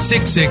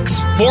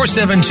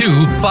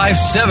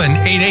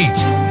 1-866-472-5788.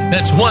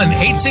 That's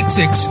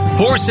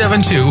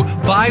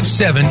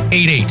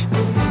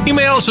 1-866-472-5788. You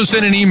may also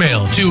send an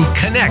email to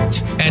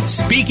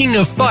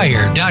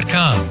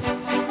connect@speakingoffire.com.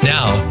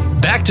 Now,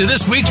 back to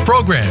this week's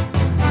program.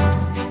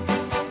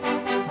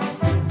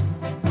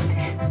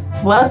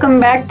 Welcome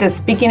back to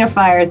Speaking of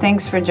Fire.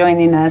 Thanks for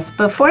joining us.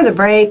 Before the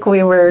break,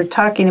 we were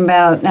talking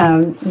about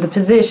the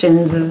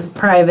positions as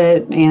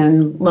private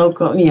and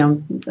local,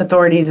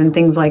 authorities and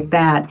things like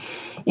that.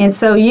 And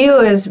so you,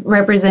 as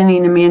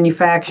representing a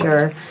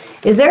manufacturer,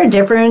 is there a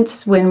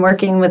difference when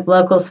working with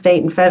local,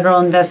 state, and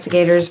federal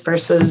investigators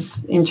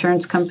versus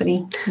insurance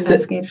company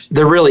investigators?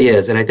 There really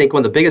is. And I think one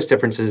of the biggest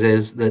differences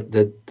is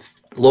the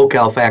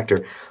locale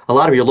factor. a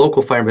lot of your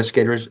local fire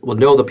investigators will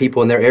know the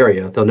people in their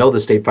area. They'll know the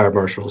state fire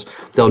marshals.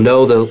 They'll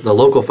know the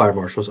local fire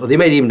marshals. Or they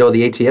may even know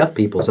the ATF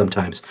people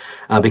sometimes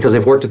because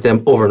they've worked with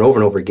them over and over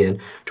and over again,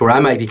 to where I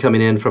might be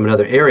coming in from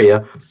another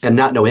area and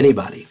not know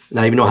anybody,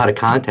 not even know how to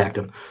contact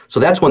them. So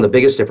that's one of the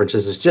biggest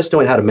differences, is just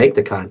knowing how to make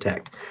the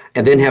contact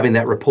and then having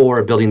that rapport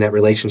and building that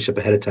relationship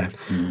ahead of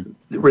time.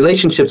 The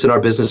relationships in our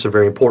business are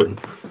very important.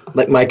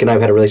 Like Mike and I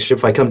have had a relationship.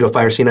 If I come to a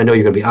fire scene, I know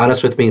you're going to be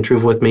honest with me and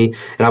truthful with me,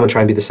 and I'm going to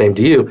try and be the same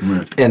to you.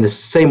 Right. And the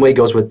same way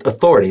goes with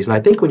authorities. And I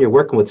think when you're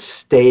working with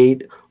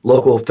state,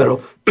 local, federal,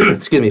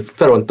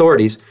 federal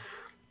authorities,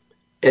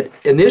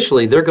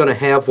 initially they're going to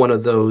have one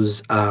of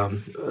those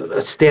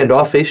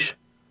standoffish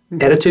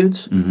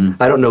attitudes.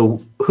 I don't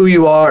know who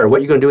you are or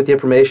what you're going to do with the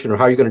information or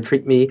how you're going to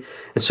treat me.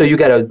 And so you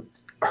got to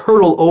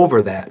hurdle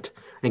over that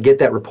and get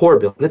that rapport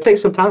built. And it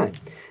takes some time.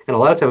 And a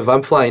lot of times if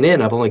I'm flying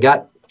in, I've only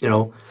got,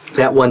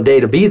 that one day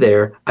to be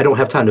there, I don't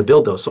have time to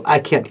build those. So I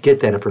can't get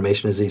that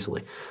information as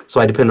easily.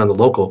 So I depend on the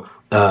local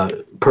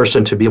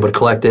person to be able to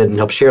collect it and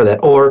help share that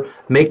or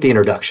make the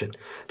introduction.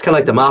 It's kind of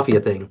like the mafia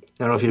thing.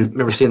 I don't know if you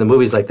remember seeing the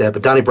movies like that,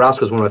 but Donnie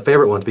Brasco is one of my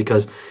favorite ones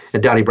because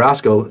in Donnie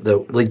Brasco, the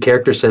lead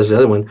character says to the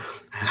other one,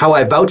 how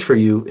I vouch for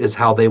you is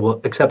how they will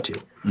accept you.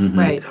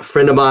 Right. A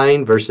friend of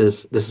mine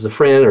versus this is a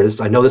friend, or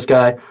I know this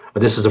guy, or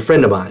this is a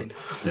friend of mine.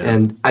 Yeah.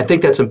 And I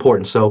think that's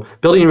important. So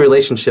building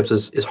relationships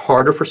is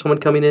harder for someone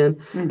coming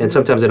in, and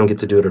sometimes they don't get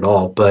to do it at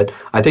all. But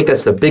I think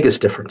that's the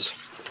biggest difference.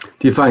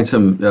 Do you find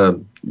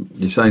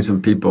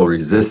some people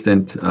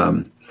resistant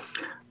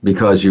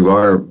because you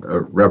are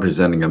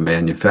representing a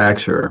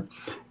manufacturer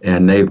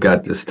and they've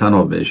got this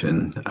tunnel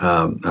vision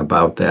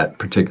about that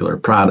particular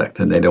product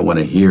and they don't want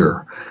to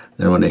hear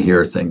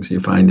things? Do you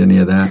find any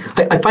of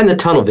that? I find the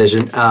tunnel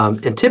vision,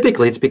 and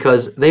typically it's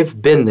because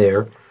they've been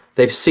there,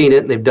 they've seen it,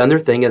 and they've done their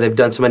thing, and they've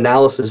done some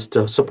analysis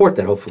to support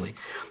that, hopefully.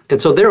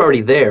 And so they're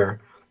already there,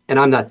 and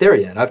I'm not there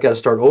yet. I've got to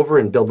start over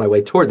and build my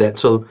way toward that.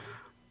 So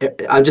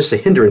I'm just a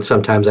hindrance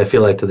sometimes, I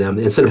feel like, to them.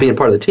 Instead of being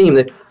part of the team,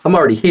 that I'm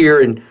already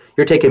here, and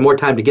you're taking more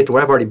time to get to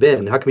where I've already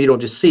been. How come you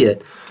don't just see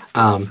it?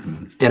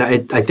 And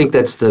I think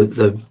that's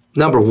the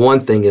number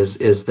one thing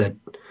is that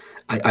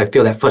I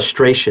feel that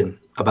frustration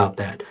about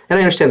that. And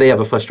I understand they have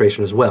a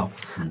frustration as well.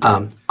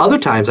 Other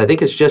times, I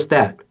think it's just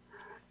that.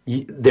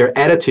 Their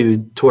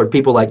attitude toward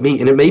people like me,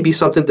 and it may be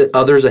something that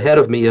others ahead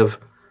of me have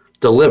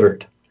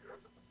delivered.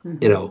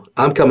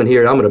 I'm coming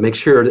here and I'm going to make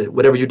sure that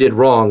whatever you did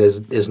wrong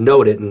is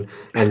noted and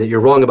that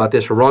you're wrong about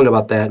this or wrong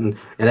about that, and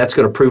that's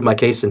going to prove my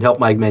case and help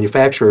my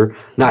manufacturer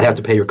not have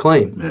to pay your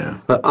claim. Yeah.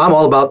 But I'm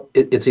all about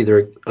it's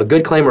either a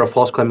good claim or a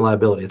false claim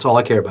liability. It's all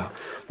I care about.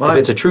 Well, if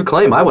it's a true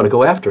claim, I want to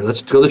go after it.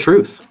 Let's go the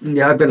truth.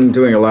 Yeah, I've been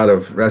doing a lot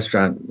of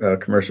restaurant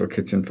commercial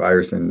kitchen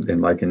fires in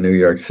New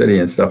York City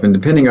and stuff. And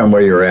depending on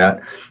where you're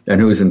at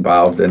and who's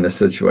involved in the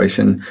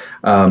situation,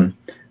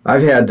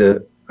 I've had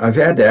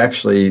to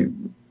actually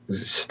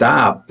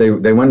stop.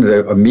 They wanted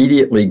to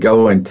immediately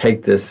go and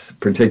take this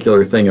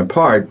particular thing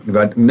apart,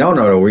 but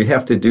no, we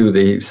have to do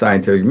the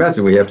scientific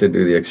method. We have to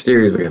do the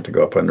exteriors. We have to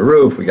go up on the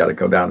roof. We got to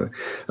go down.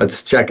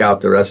 Let's check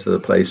out the rest of the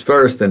place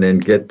first, and then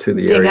get to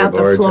the area of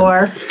origin. Dig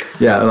out the floor.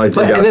 Yeah, and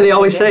then they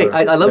always say,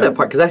 I love that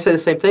part because I say the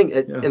same thing,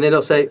 and then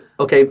they'll say,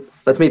 okay,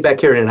 let's meet back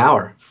here in an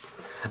hour.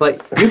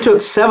 Like, you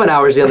took 7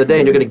 hours the other day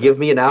and you're going to give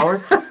me an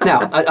hour?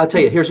 Now, I'll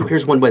tell you,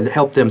 here's one way to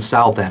help them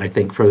solve that, I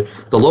think, for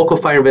the local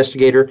fire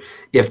investigator.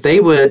 If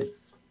they would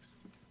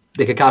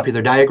make a copy of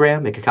their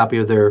diagram, make a copy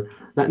of their,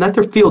 not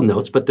their field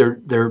notes, but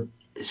their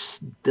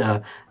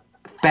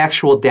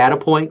factual data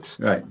points.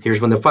 Right. Here's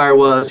when the fire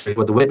was, here's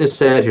what the witness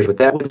said, here's what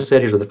that witness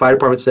said, here's what the fire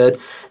department said.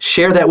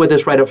 Share that with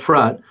us right up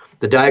front.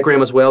 The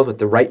diagram as well with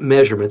the right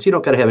measurements. You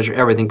don't got to have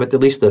everything, but at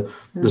least the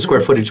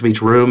square footage of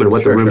each room and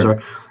what the rooms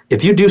are.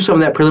 If you do some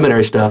of that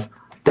preliminary stuff,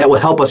 that will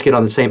help us get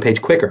on the same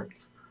page quicker.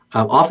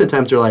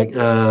 Oftentimes they're like,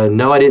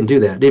 no, I didn't do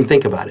that. I didn't even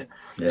think about it.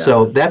 Yeah.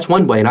 So that's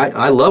one way. And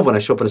I love when I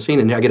show up on a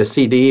scene and I get a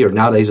CD or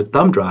nowadays a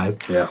thumb drive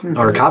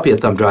or a copy of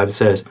the thumb drive that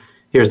says,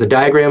 here's the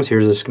diagrams,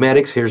 here's the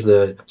schematics, here's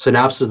the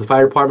synopsis of the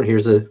fire department,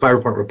 here's the fire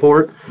department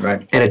report.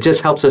 Right. And it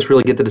just helps us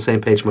really get to the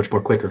same page much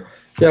more quicker.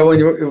 Yeah,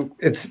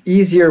 it's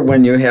easier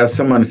when you have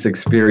someone who's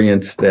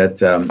experienced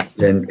that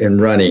in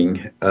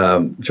running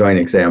joint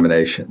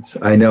examinations.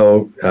 I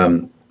know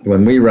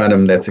when we run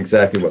them, that's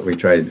exactly what we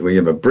try to do. We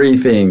give a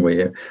briefing,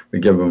 we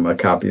give them a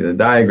copy of the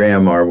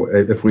diagram, or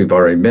if we've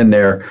already been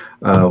there,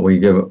 we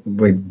give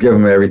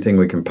them everything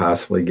we can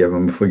possibly give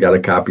them. If we got a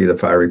copy of the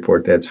fire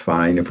report, that's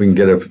fine. If we can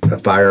get a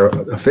fire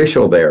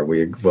official there,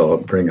 we will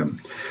bring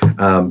them.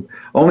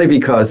 Only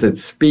because it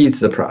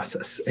speeds the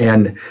process.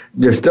 And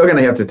you're still going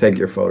to have to take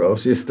your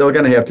photos. You're still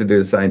going to have to do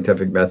the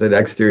scientific method,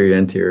 exterior,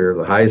 interior,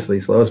 the highest,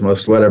 least, lowest,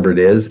 most, whatever it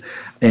is,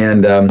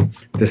 and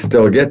to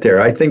still get there.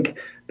 I think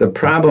the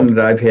problem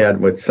that I've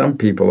had with some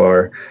people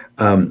are,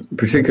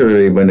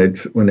 particularly when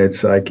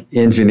it's like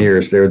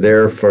engineers, they're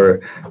there for,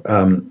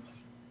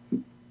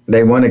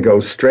 they want to go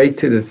straight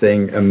to the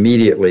thing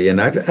immediately. And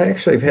I've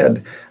actually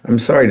had, I'm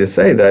sorry to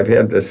say that I've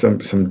had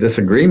some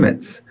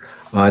disagreements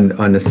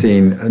on the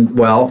scene. And,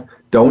 well,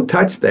 don't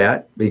touch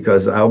that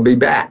because I'll be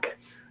back.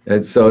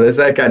 And so there's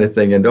that kind of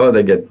thing, and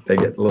they get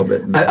a little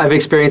bit. I've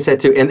experienced that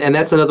too, and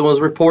that's another one of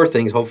those rapport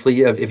things.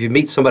 Hopefully, if you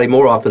meet somebody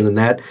more often than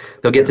that,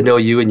 they'll get to know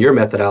you and your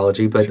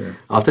methodology. But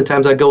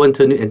oftentimes, I go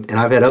into and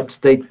I've had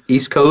upstate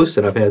East Coast,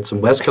 and I've had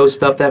some West Coast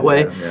stuff that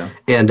way,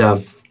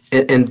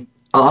 and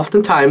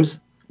oftentimes,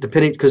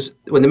 depending, because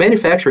when the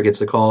manufacturer gets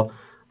the call,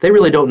 they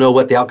really don't know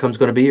what the outcome's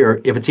going to be, or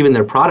if it's even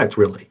their product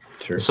really.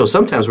 Sure. So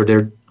sometimes we're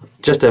there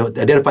just to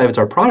identify if it's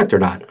our product or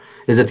not.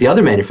 Is it the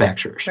other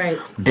manufacturers? Right.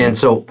 And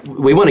so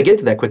we want to get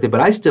to that quickly,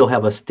 but I still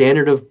have a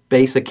standard of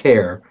basic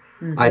care,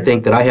 I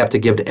think, that I have to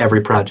give to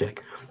every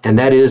project. And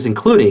that is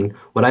including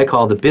what I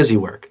call the busy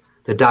work,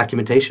 the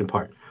documentation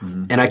part.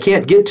 And I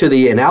can't get to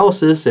the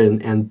analysis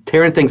and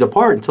tearing things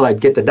apart until I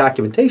get the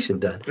documentation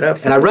done.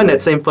 Absolutely. And I run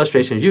that same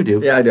frustration as you do.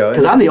 Yeah, I do.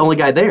 Because I'm the only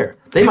guy there.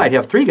 They might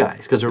have 3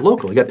 guys because they're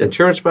local. You got the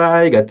insurance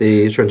guy, you got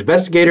the insurance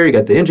investigator, you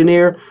got the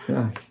engineer.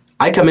 Yeah.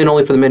 I come in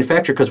only for the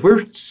manufacturer because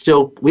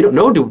we don't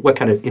know what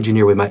kind of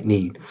engineer we might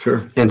need.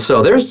 Sure. And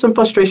so there's some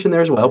frustration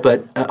there as well,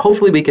 but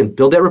hopefully we can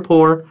build that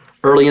rapport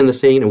early in the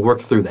scene and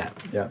work through that.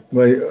 Yeah.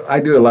 Well, I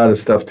do a lot of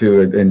stuff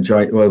too,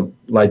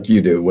 like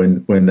you do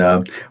when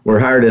we're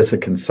hired as a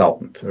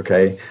consultant.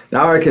 Okay.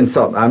 Now our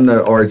consultant, I'm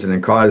the origin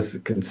and cause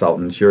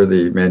consultant. You're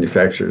the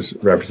manufacturer's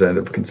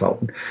representative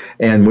consultant,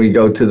 and we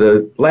go to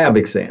the lab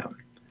exam.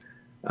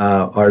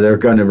 Are they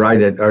going to write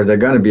it? Are there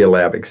going to be a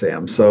lab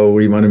exam? So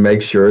we want to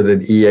make sure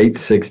that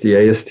E860,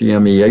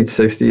 ASTM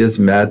E860 is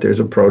met. There's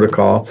a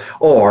protocol,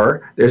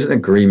 or there's an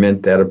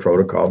agreement that a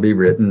protocol be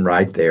written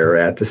right there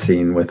at the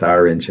scene with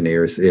our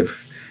engineers,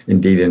 if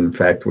indeed, in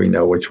fact, we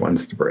know which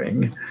ones to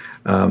bring.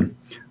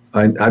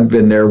 I've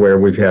been there where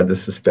we've had to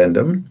suspend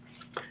them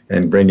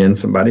and bring in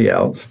somebody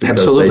else because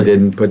Absolutely. They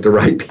didn't put the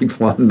right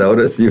people on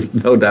notice. You've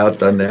no doubt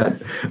done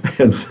that,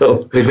 and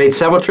so We've made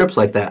several trips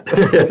like that.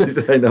 yes,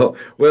 I know.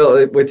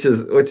 Well, which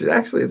is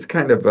actually it's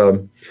kind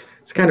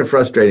of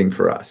frustrating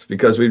for us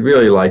because we'd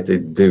really like to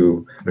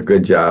do a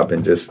good job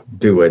and just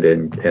do it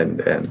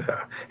and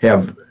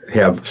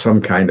have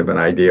some kind of an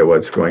idea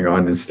what's going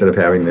on instead of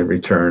having to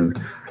return,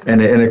 and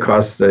it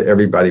costs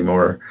everybody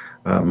more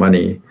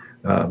money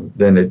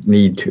than it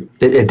need to.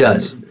 It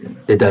does.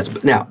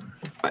 But now,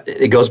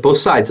 it goes both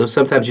sides. So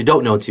sometimes you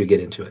don't know until you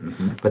get into it.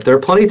 But there are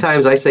plenty of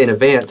times I say in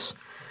advance,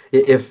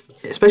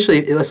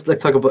 especially let's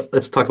talk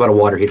about a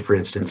water heater, for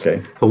instance.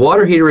 Okay. A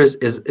water heater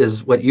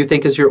is what you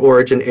think is your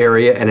origin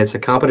area, and it's a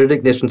competent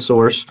ignition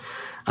source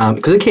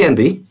because it can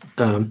be,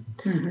 and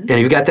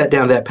you've got that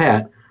down to that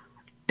pat,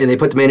 and they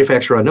put the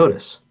manufacturer on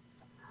notice.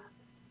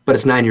 But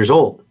it's 9 years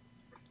old.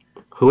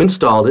 Who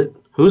installed it?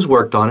 Who's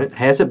worked on it?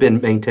 Has it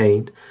been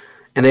maintained?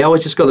 And they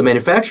always just go to the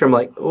manufacturer. I'm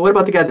like, well, what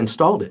about the guy that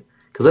installed it?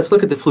 Because let's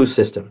look at the flue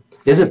system.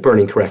 Is it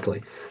burning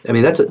correctly? I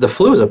mean, the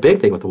flue is a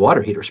big thing with the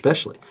water heater,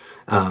 especially,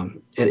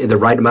 and the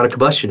right amount of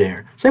combustion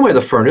air. Same way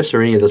the furnace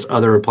or any of those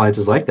other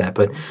appliances like that.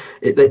 But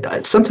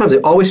sometimes they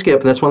always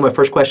skip, and that's one of my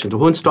first questions: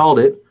 who installed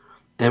it,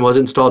 and was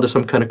it installed to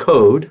some kind of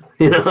code,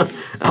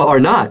 or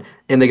not?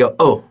 And they go,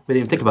 oh, we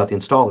didn't even think about the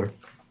installer.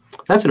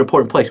 That's an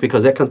important place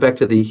because that comes back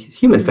to the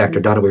human factor,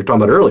 Donna, we were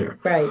talking about earlier.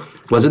 Right.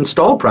 Was it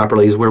installed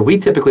properly is where we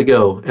typically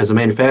go as a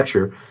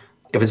manufacturer.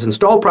 If it's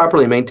installed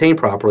properly and maintained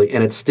properly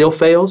and it still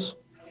fails,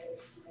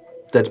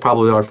 that's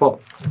probably our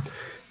fault.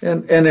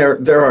 And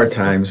there are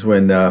times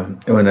when a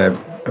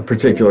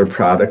particular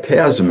product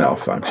has a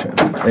malfunction,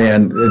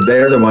 and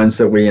they're the ones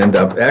that we end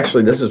up.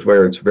 Actually, this is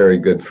where it's very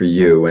good for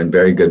you and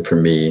very good for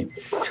me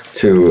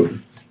to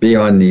be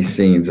on these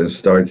scenes and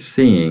start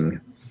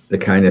seeing the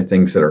kind of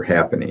things that are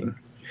happening.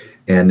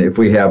 And if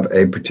we have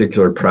a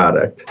particular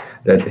product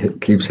that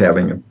keeps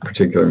having a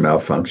particular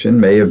malfunction,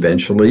 may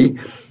eventually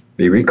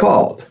be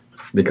recalled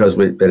because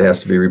it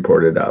has to be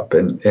reported up.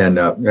 And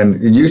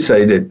you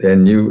say that,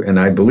 and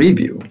I believe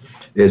you,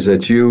 is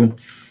that you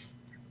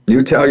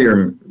tell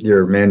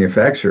your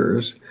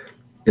manufacturers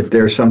if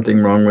there's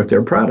something wrong with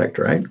their product,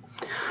 right?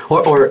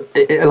 Or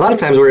a lot of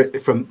times,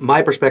 from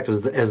my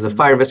perspective as the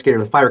fire investigator,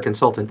 the fire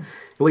consultant,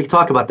 and we can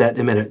talk about that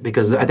in a minute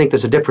because I think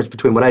there's a difference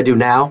between what I do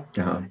now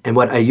and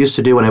what I used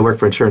to do when I worked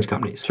for insurance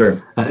companies.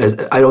 Sure.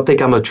 I don't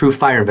think I'm a true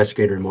fire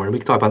investigator anymore, and we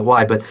can talk about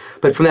why.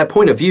 But from that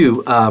point of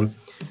view,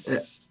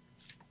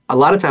 a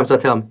lot of times I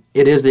tell them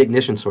it is the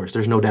ignition source.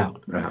 There's no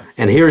doubt.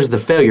 And here's the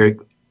failure.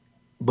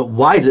 But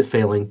why is it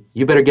failing?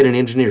 You better get an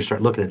engineer to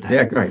start looking at that.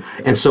 Yeah, right.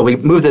 And so we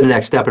move to the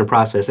next step in the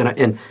process.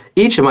 And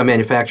each of my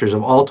manufacturers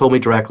have all told me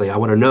directly, I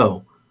want to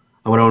know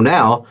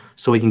now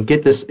so we can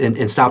get this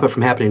and stop it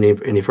from happening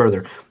any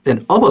further.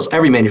 And almost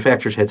every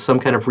manufacturer's had some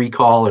kind of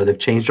recall or they've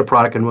changed a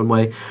product in one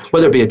way,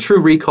 whether it be a true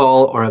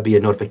recall or it be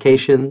a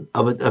notification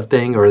of a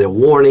thing or a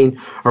warning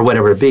or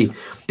whatever it be.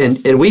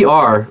 And we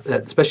are,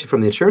 especially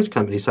from the insurance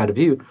company side of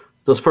view,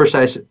 those first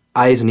eyes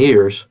and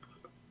ears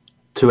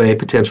to a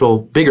potential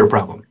bigger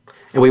problem.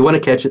 And we want to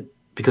catch it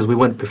because we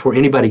want before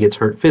anybody gets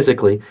hurt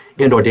physically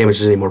and or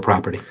damages any more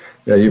property.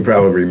 Yeah, you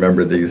probably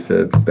remember these.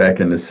 Back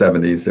in the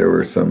 70s, there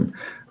were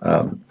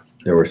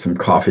some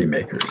coffee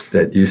makers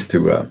that used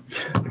to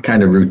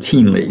kind of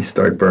routinely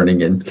start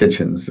burning in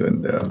kitchens.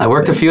 And I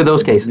worked a few of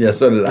those cases. Yeah,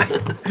 so did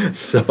I.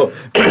 So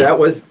that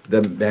was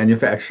the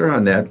manufacturer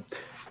on that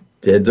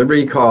did the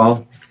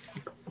recall,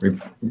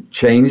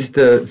 changed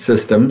the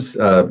systems,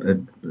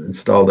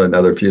 installed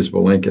another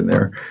fusible link in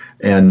there,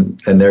 and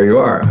there you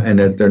are. And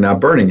they're not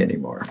burning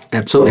anymore.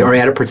 Absolutely, or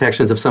added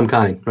protections of some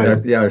kind,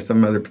 right? Yeah, or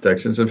some other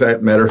protections. In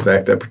fact, matter of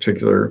fact, that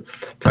particular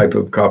type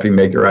of coffee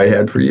maker I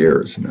had for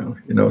years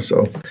now.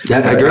 So yeah,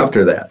 I agree.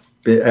 After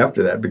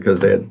that, because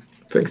they had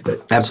fixed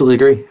it. Absolutely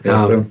agree.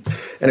 Yeah, so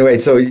anyway,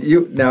 so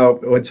now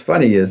what's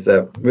funny is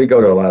that we go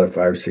to a lot of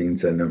fire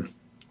scenes and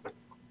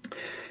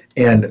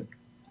then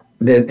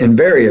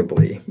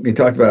invariably, we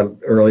talked about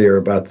earlier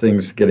about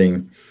things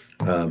getting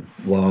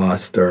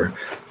lost or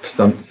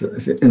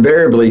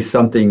invariably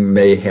something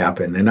may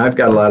happen. And I've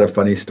got a lot of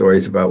funny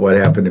stories about what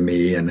happened to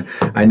me. And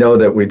I know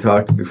that we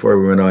talked before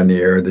we went on the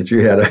air that you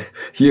had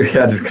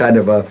kind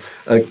of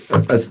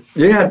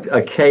you had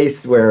a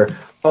case where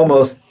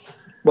almost,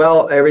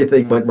 well,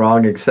 everything went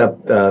wrong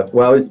except,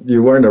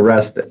 you weren't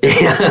arrested.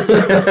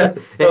 Yeah.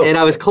 And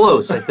I was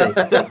close, I think.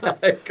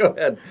 Go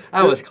ahead.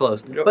 I was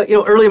close. But,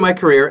 early in my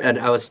career, and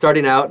I was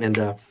starting out and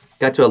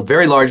got to a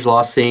very large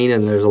loss scene,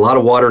 and there's a lot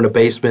of water in the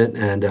basement,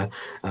 and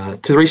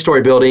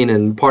 3-story building,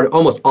 and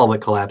almost all of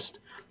it collapsed.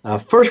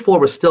 First floor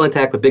was still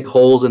intact with big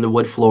holes in the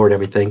wood floor and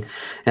everything.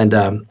 And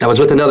I was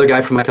with another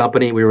guy from my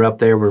company. We were up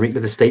there. We were meeting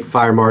with the state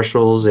fire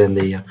marshals and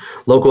the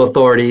local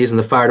authorities and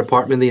the fire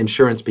department, the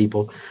insurance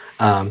people.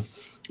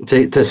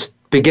 To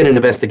begin an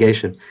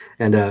investigation.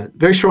 And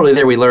very shortly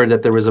there, we learned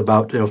that there was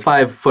about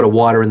 5 foot of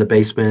water in the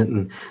basement,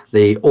 and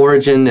the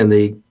origin and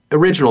the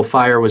original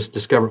fire was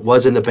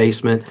in the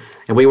basement,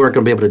 and we weren't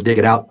going to be able to dig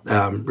it out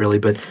really.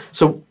 But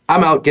so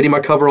I'm out getting my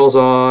coveralls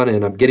on,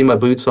 and I'm getting my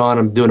boots on.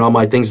 I'm doing all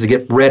my things to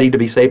get ready to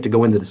be safe to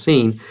go into the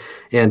scene.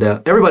 And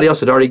everybody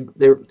else they're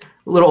a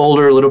little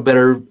older, a little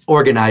better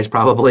organized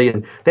probably,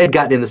 and they had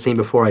gotten in the scene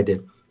before I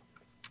did.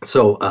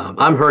 So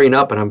I'm hurrying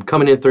up, and I'm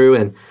coming in through,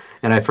 and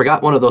I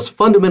forgot one of those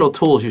fundamental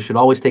tools you should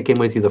always take in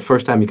with you the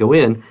first time you go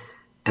in,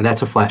 and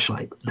that's a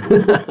flashlight.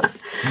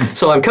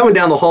 So I'm coming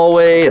down the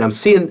hallway, and I'm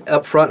seeing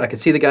up front, I can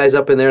see the guys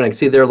up in there, and I can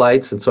see their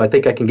lights, and so I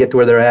think I can get to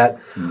where they're at.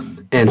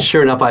 And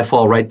sure enough, I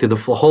fall right through the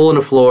hole in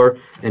the floor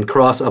and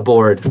cross a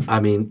board. I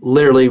mean,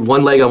 literally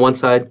one leg on one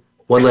side,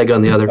 one leg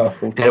on the other,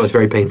 and it was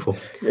very painful.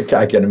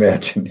 I can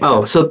imagine.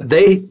 Oh, so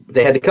they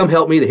had to come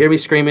help me. They hear me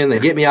screaming. They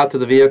get me out to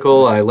the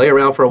vehicle. I lay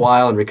around for a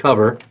while and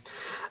recover.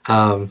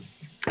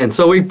 And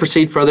so we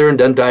proceed further and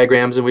done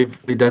diagrams, and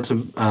we've done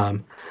some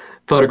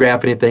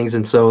photographing and things.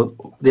 And so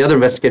the other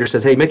investigator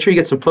says, hey, make sure you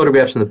get some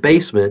photographs in the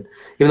basement.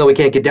 Even though we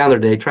can't get down there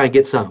today, try and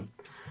get some.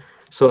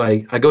 So I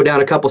go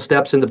down a couple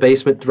steps in the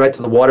basement right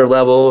to the water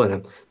level, and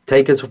I'm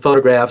taking some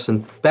photographs.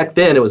 And back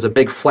then, it was a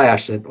big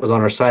flash that was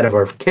on our side of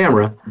our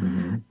camera.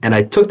 Mm-hmm. And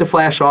I took the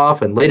flash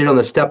off and laid it on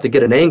the step to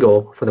get an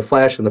angle for the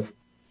flash in the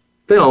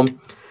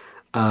film,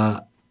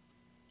 and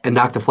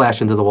knocked the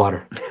flash into the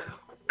water.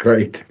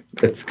 Great.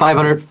 It's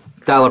 $500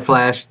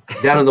 flash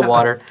down in the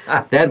water.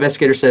 That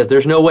investigator says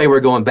there's no way we're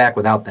going back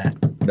without that.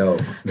 No.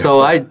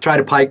 So I tried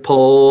a pike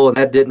pole, and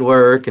that didn't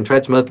work, and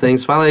tried some other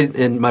things. Finally,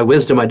 in my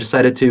wisdom, I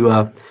decided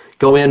to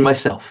go in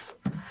myself.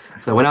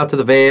 So I went out to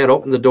the van,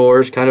 opened the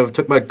doors, kind of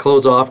took my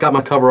clothes off, got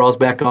my coveralls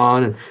back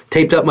on, and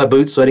taped up my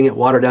boots so I didn't get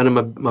water down in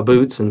my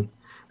boots, and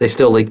they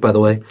still leak, by the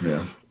way.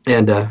 Yeah.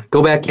 And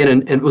go back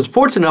in, and was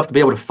fortunate enough to be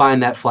able to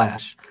find that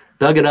flash.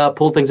 Dug it up,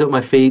 pulled things up with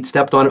my feet,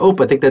 stepped on it. Oh,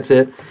 I think that's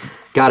it.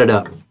 Got it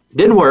up.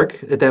 Didn't work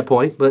at that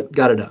point, but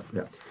got it up.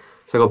 Yeah.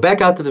 So I go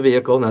back out to the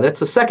vehicle. Now that's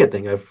the second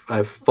thing.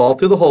 I've fall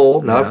through the hole.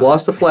 Now I've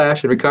lost the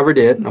flash and recovered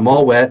it. I'm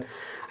all wet.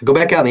 I go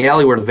back out in the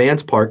alley where the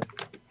van's parked,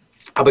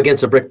 up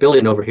against a brick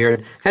building over here.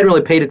 Hadn't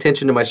really paid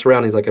attention to my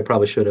surroundings like I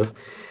probably should have.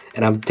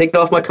 And I'm taking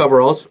off my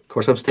coveralls. Of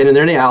course, I'm standing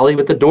there in the alley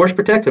with the doors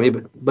protecting me,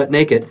 but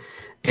naked.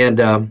 And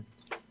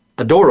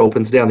a door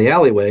opens down the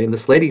alleyway, and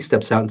this lady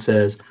steps out and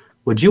says,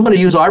 "Would you want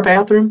to use our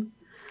bathroom?"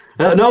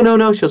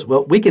 No. She goes,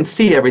 "Well, we can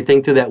see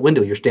everything through that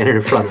window you're standing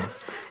in front of."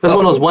 It was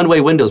one of those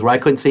one-way windows where I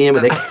couldn't see him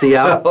and they could see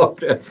out. Oh,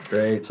 that's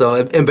great. So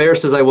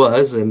embarrassed as I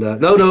was, and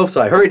no.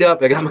 So I hurried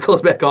up. I got my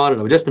clothes back on, and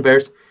I was just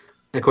embarrassed.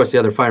 And of course, the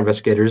other fire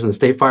investigators and the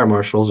state fire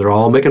marshals are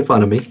all making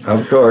fun of me.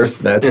 Of course,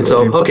 that's. And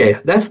so, okay,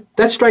 that's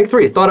strike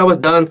three. Thought I was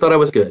done. Thought I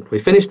was good. We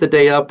finished the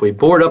day up. We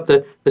bored up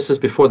this is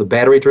before the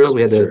battery drills.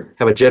 We had to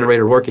have a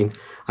generator working.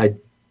 I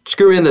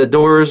screw in the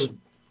doors,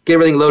 get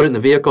everything loaded in the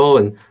vehicle,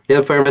 and the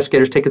other fire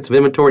investigators taking some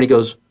inventory. And he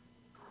goes,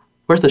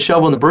 "Where's the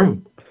shovel and the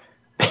broom?"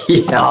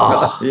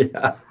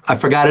 Yeah. I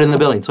forgot it in the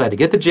building. So I had to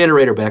get the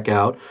generator back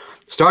out,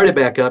 start it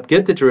back up,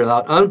 get the drill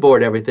out,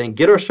 unboard everything,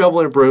 get our shovel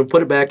and a broom,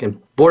 put it back,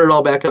 and board it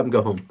all back up and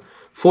go home.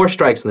 4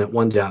 strikes in that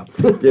one job.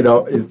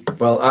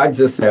 Well, I'm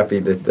just happy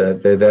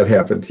that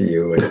happened to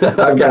you. And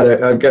I've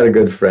got a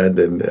good friend,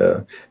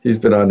 and he's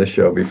been on the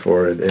show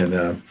before,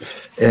 and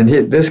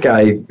this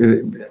guy,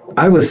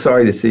 I was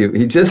sorry to see,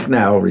 he just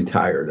now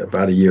retired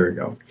about a year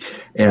ago.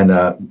 And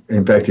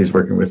in fact, he's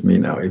working with me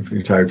now. He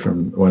retired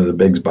from one of the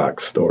big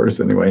box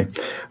stores anyway.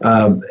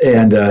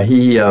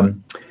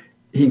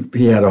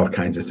 he had all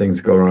kinds of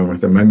things go wrong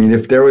with him. I mean,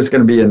 if there was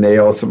going to be a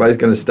nail, somebody's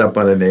going to step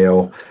on a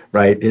nail,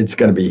 right? It's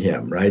going to be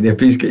him, right?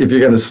 If you're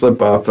going to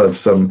slip off of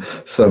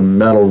some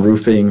metal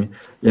roofing,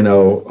 you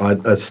know,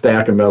 a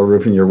stack of metal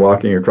roofing, you're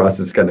walking across,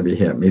 it's going to be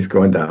him. He's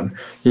going down.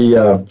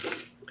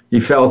 He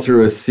fell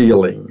through a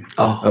ceiling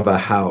of a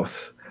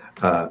house.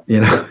 You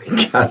know,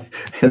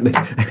 and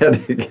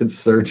had to get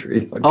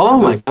surgery.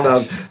 Oh my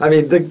God! I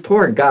mean, the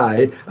poor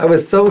guy. I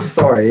was so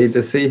sorry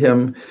to see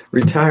him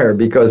retire,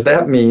 because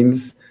that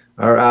means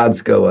our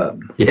odds go up.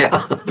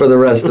 Yeah. For the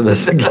rest of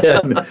us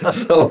again.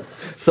 So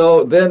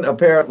then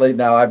apparently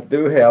now I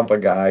do have a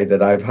guy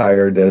that I've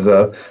hired as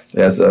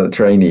a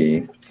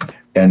trainee.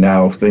 And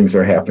now things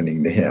are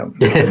happening to him.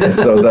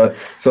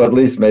 So at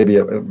least maybe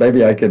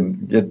I can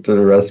get to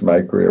the rest of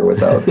my career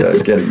without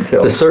getting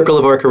killed. The circle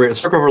of our career, the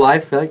circle of our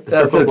life, like the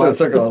That's circle it, the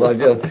circle of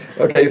life.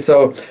 Yeah. Okay,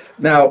 so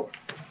now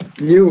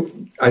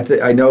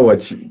I know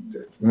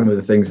one of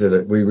the things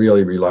that we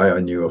really rely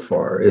on you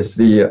for is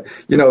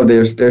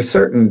there's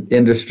certain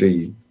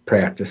industry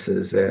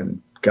practices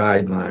and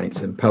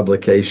guidelines and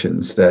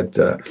publications that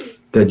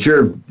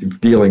you're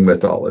dealing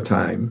with all the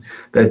time,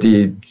 that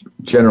the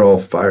general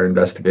fire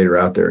investigator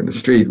out there in the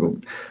street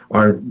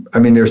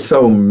there's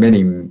so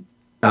many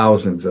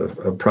thousands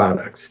of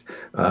products.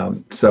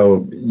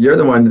 So you're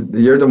the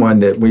one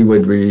that we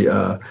would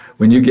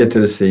when you get to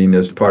the scene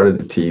as part of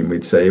the team,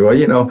 we'd say, well,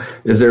 you know,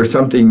 is there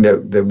something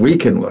that we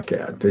can look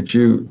at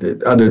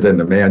that other than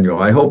the manual?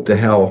 I hope the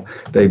hell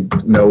they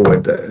know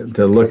what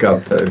to look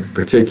up the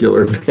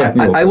particular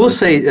manual. I will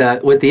say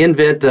with the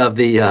advent of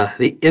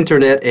the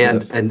internet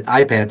and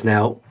iPads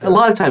now, a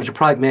lot of times your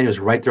product manual is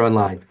right there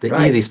online.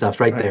 The easy stuff's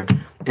right there.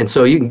 And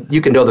so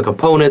you can know the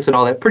components and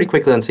all that pretty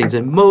quickly on scenes.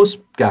 And most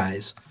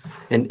guys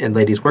and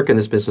ladies working in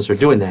this business are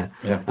doing that.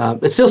 Yeah.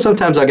 But still,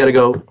 sometimes I got to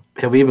go,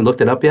 have we even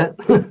looked it up yet?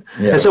 Yeah.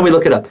 And so we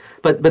look it up.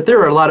 But there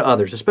are a lot of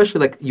others,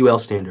 especially like UL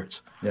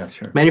standards. Yeah,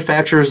 sure.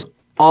 Manufacturers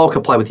all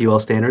comply with UL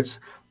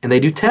standards, and they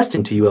do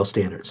testing to UL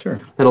standards.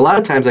 Sure. And a lot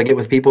of times I get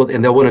with people,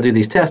 and they'll want to do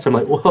these tests. I'm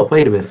like, whoa,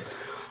 wait a minute.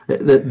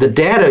 The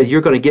data you're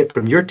going to get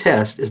from your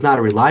test is not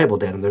a reliable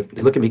data.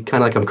 They look at me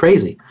kind of like I'm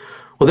crazy.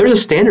 Well, there's a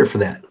standard for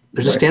that.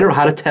 There's a standard of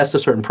how to test a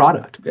certain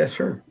product. Yeah,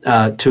 sure.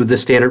 To the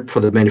standard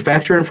for the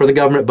manufacturer and for the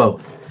government,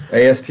 both.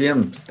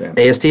 ASTM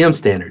standards. ASTM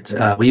standards.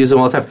 Yeah. We use them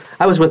all the time.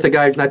 I was with a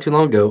guy not too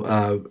long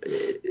ago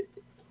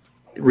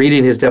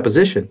reading his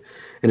deposition.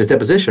 In his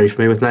deposition, are you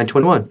familiar with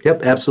 921?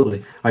 Yep,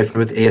 absolutely. Are you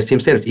familiar with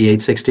ASTM standards?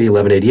 E860,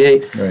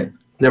 1188. Right.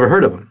 Never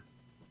heard of them.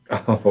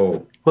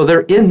 Oh. Well,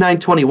 they're in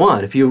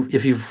 921. If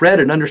you've read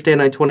and understand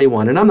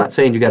 921, and I'm not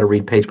saying you got to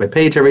read page by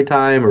page every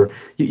time, or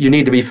you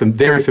need to be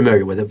very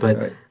familiar with it,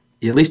 but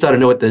you at least ought to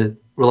know what the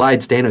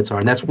relied standards are,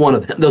 and that's one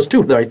of them. Those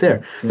two right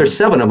there. There's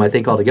 7 of them, I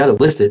think, altogether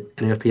listed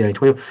in FPA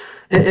 921.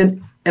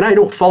 And I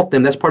don't fault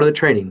them. That's part of the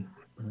training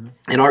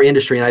in our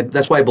industry, and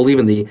that's why I believe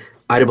in the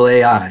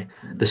IAAI,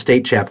 the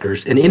state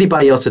chapters, and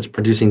anybody else that's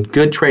producing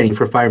good training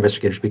for fire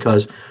investigators,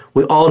 because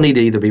we all need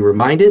to either be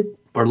reminded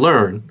or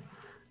learn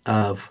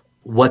of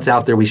what's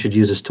out there we should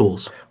use as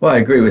tools. Well, I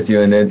agree with you.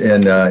 And in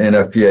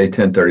NFPA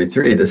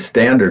 1033, the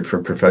standard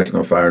for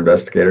professional fire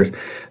investigators,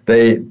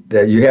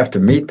 that you have to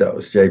meet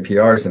those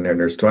JPRs in there.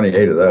 And there's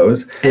 28 of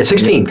those. And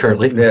 16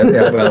 currently.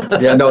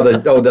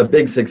 The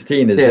big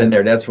 16 is in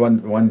there. That's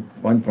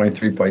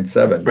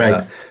 1.3.7.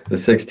 Right. The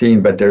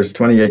 16, but there's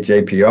 28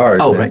 JPRs.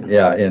 Oh, right.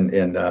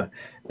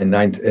 In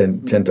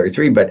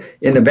 1033, but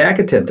in the back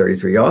of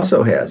 1033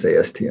 also has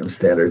ASTM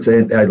standards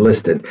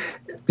listed.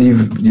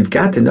 You've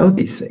got to know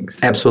these things.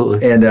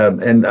 Absolutely. And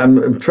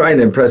I'm trying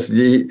to impress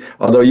you.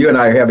 Although you and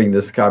I are having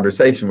this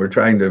conversation, we're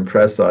trying to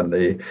impress on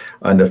the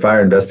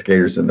fire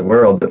investigators in the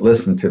world that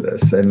listen to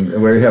this. And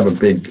we have a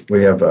big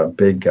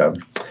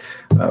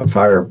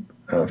fire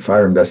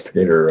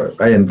investigator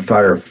and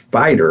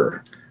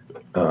firefighter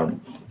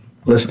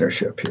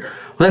listenership here.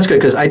 Well, that's good,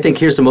 because I think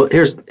here's what I'm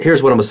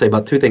going to say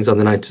about two things on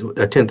the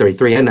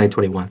 1033 and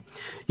 921.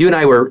 You and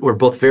I were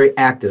both very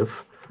active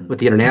with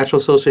the International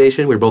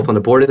Association. We were both on the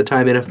board at the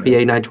time NFPA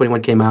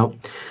 921 came out,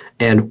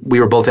 and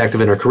we were both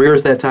active in our careers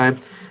at that time.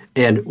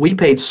 And we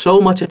paid so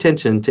much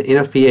attention to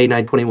NFPA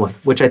 921,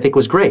 which I think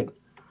was great.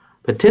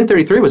 But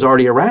 1033 was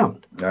already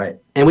around. Right.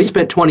 And we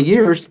spent 20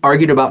 years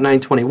arguing about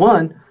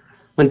 921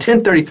 when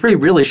 1033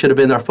 really should have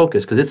been our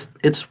focus, because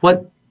it's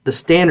what the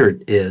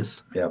standard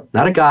is,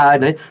 not a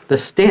guide, the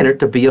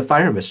standard to be a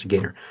fire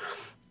investigator.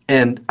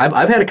 And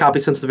I've had a copy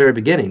since the very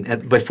beginning.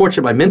 And by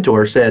fortune, my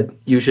mentor said,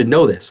 you should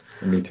know this.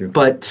 Me too.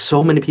 But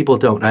so many people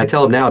don't. And I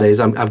tell them nowadays,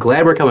 I'm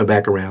glad we're coming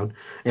back around,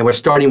 and we're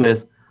starting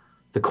with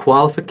the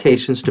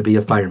qualifications to be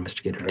a fire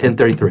investigator,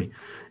 1033.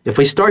 If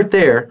we start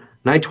there,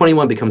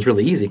 921 becomes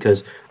really easy,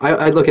 because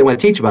I look at when I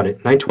teach about it,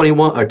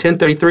 921 or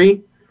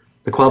 1033,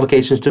 the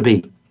qualifications to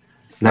be.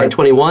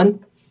 921,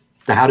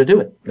 the how to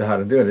do it. The how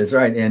to do it is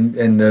right.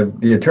 And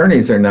the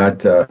attorneys are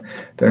not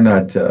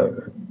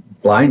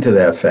line to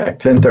that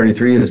fact.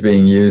 1033 is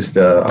being used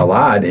a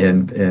lot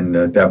in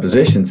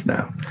depositions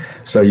now.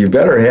 So you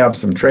better have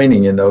some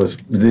training in those.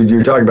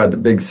 You're talking about the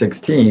big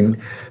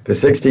 16, the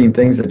 16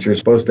 things that you're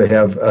supposed to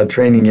have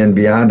training in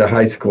beyond a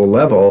high school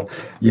level.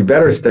 You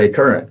better stay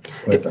current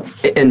with them.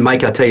 And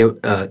Mike, I'll tell you,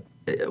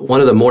 one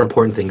of the more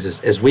important things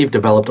is as we've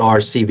developed our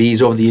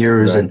CVs over the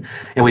years, Right.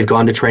 and we've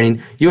gone to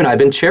training. You and I have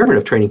been chairman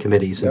of training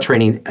committees and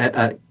training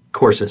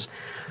courses.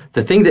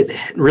 The thing that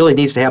really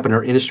needs to happen in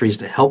our industry is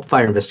to help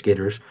fire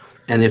investigators.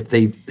 And if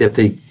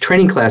the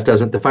training class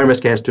doesn't, the fire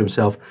investigator has to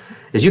himself,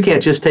 is you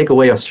can't just take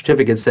away a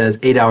certificate that says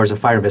 8 hours of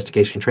fire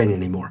investigation training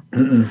anymore.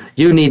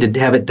 You need to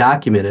have it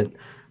documented.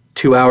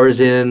 2 hours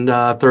in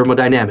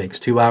thermodynamics,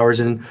 2 hours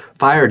in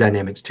fire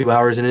dynamics, 2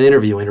 hours in an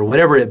interviewing, or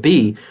whatever it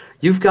be.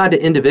 You've got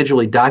to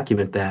individually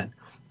document that.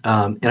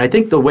 And I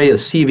think the way the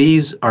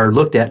CVs are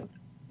looked at,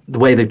 the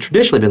way they've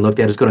traditionally been looked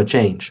at, is going to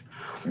change.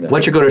 Yeah.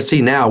 What you're going to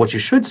see now, what you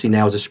should see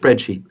now, is a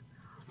spreadsheet.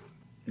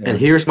 Yeah. And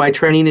here's my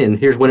training, and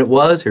here's when it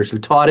was, here's who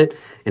taught it,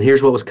 and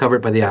here's what was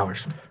covered by the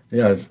hours.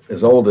 Yeah,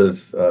 as old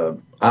as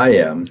I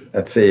am.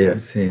 Let's see.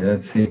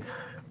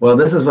 Well,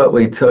 this is what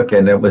we took,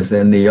 and it was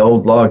in the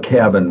old log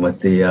cabin with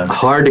the...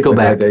 Hard to go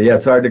back. Yeah,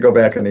 it's hard to go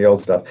back on the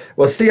old stuff.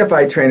 Well,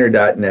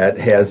 CFItrainer.net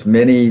has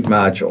many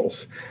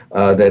modules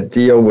that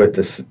deal with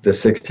the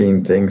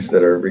 16 things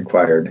that are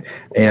required.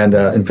 And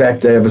in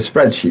fact, they have a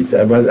spreadsheet.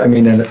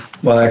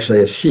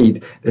 Actually a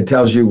sheet that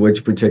tells you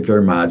which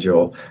particular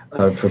module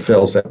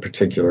fulfills that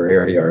particular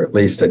area, or at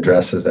least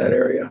addresses that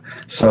area.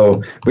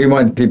 So we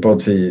want people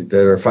that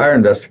are fire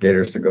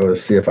investigators to go to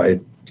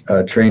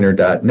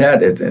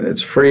CFItrainer.net, and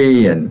it's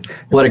free. And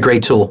What a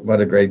great tool.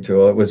 What a great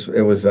tool. It was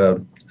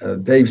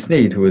Dave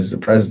Sneed, who was the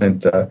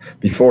president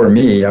before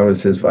me. I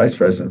was his vice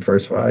president,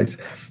 first vice.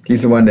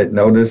 He's the one that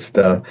noticed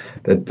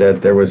that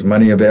there was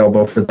money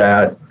available for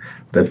that.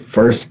 The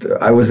first,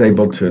 I was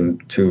able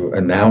to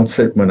announce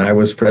it when I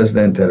was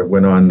president,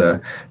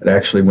 that it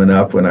actually went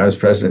up when I was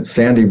president.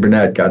 Sandy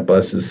Burnett, God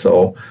bless his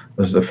soul,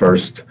 was the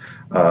first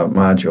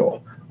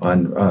module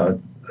on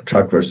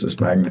Truck versus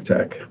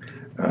Magnatech.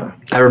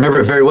 I remember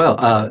it very well,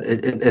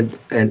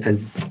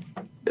 and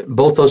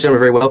both those gentlemen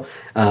very well.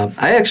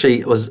 I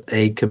actually was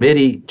a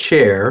committee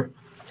chair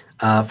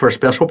for a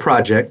special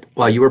project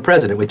while you were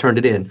president. We turned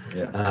it in,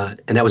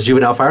 and that was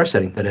juvenile fire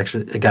setting that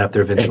actually got up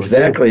there eventually.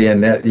 Exactly,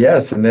 and that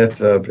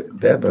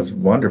was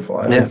wonderful.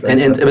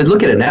 And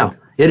look at it now.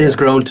 It has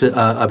grown to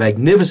a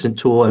magnificent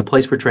tool and a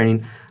place for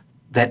training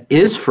that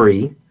is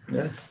free,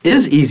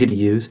 is easy to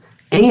use,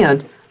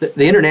 and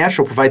the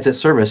International provides that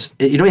service.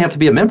 You don't have to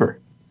be a member.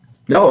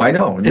 No, I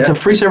know. It's a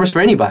free service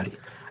for anybody.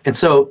 And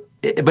so,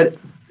 but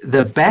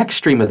the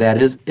backstream of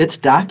that is it's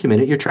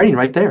documented. Your training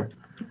right there.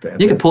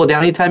 You can pull it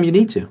down anytime you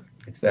need to.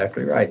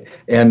 Exactly right.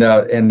 And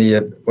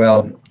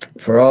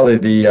for all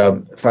of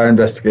the fire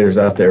investigators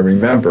out there,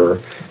 remember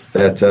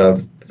that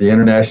the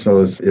International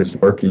is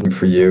working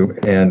for you,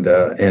 and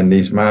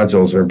these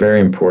modules are very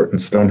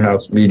important.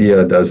 Stonehouse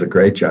Media does a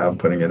great job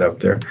putting it up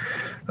there.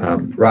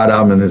 Rod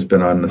Alman has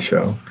been on the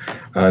show.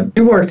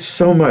 You worked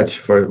so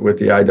much with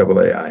the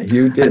IAAI.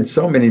 You did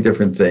so many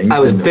different things. I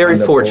was very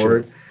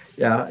fortunate. Board,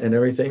 and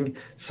everything.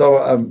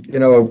 So,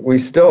 we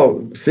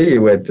still see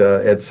you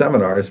at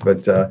seminars,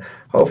 but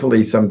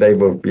hopefully someday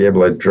we'll be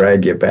able to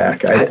drag you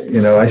back.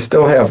 I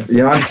still have,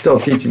 I'm still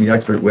teaching the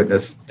expert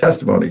witness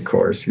testimony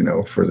course,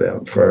 for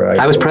them.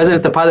 I was president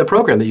of the pilot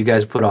program that you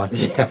guys put on.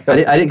 Yeah.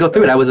 I didn't go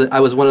through it. I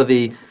was one of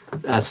the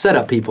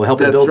setup people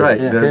helping build it.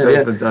 That's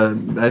right. That's the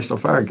National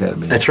Fire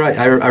Academy. That's right.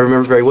 I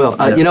remember very well.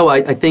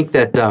 I think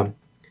that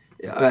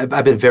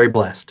I've been very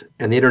blessed,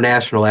 and the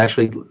International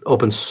actually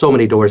opens so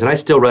many doors, and I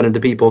still run into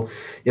people.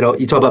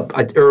 You talk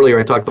about earlier.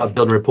 I talked about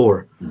building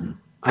rapport. Mm-hmm.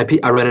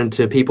 I run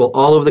into people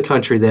all over the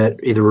country that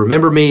either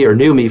remember me or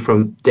knew me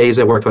from days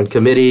I worked on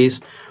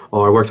committees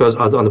or worked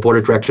on the board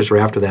of directors or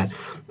after that.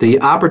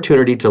 The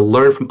opportunity to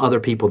learn from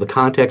other people, the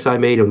contacts I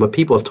made, and what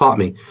people have taught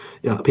me,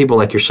 people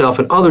like yourself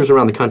and others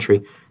around the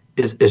country,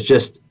 is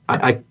just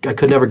I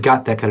could never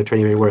got that kind of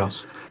training anywhere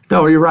else.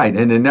 No, you're right.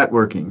 And in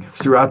networking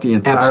throughout the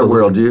entire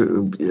world,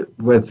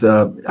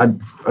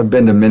 I've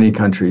been to many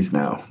countries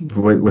now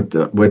with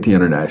the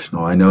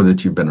International. I know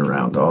that you've been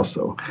around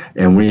also,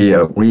 and we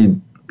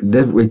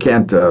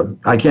can't.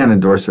 I can't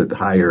endorse it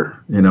higher.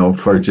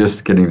 For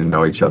just getting to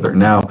know each other.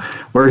 Now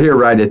we're here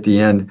right at the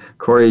end.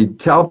 Corey,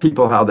 tell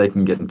people how they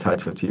can get in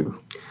touch with you.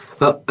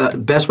 Well,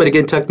 best way to get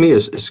in touch with me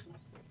is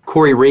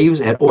Corey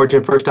Reeves at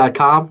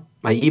originfirst.com.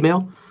 My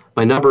email.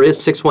 My number is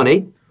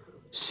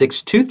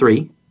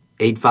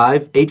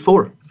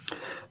 618-623-8584.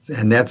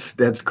 And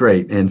that's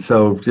great. And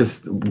so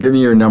just give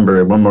me your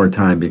number one more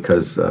time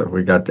because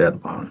we got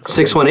that long.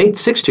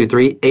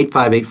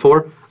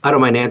 618-623-8584. I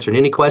don't mind answering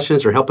any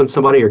questions or helping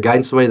somebody or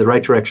guiding somebody in the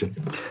right direction.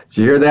 Did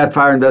you hear that,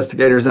 fire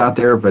investigators out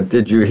there? But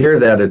did you hear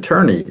that,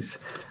 attorneys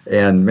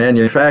and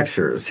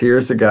manufacturers?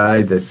 Here's a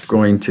guy that's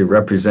going to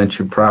represent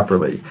you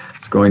properly.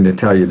 It's going to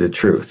tell you the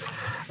truth.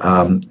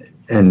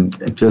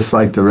 And just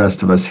like the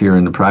rest of us here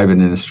in the private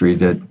industry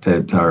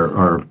that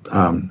are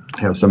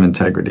have some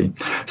integrity.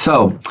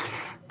 So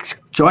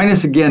join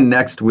us again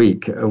next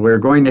week. We're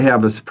going to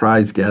have a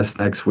surprise guest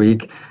next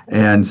week,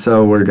 and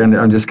so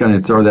I'm just going to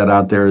throw that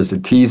out there as a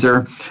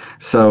teaser.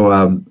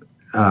 So,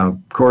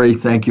 Corey,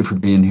 thank you for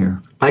being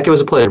here. Mike, it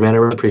was a pleasure, man. I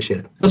really appreciate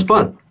it. It was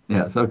fun.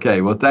 Yes.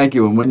 Okay. Well, thank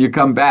you. And when you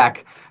come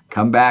back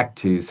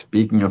to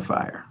Speaking of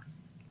Fire.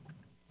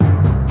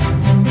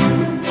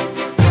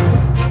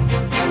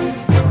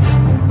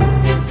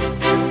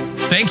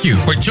 Thank you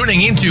for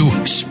tuning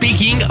into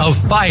Speaking of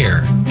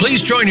Fire.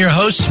 Please join your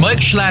hosts, Mike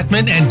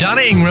Schlattman and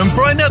Donna Ingram,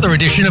 for another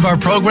edition of our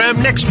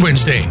program next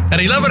Wednesday at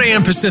 11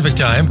 a.m. Pacific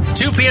Time,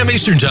 2 p.m.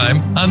 Eastern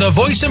Time on the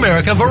Voice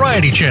America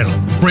Variety Channel.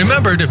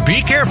 Remember to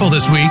be careful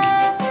this week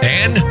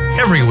and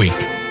every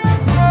week.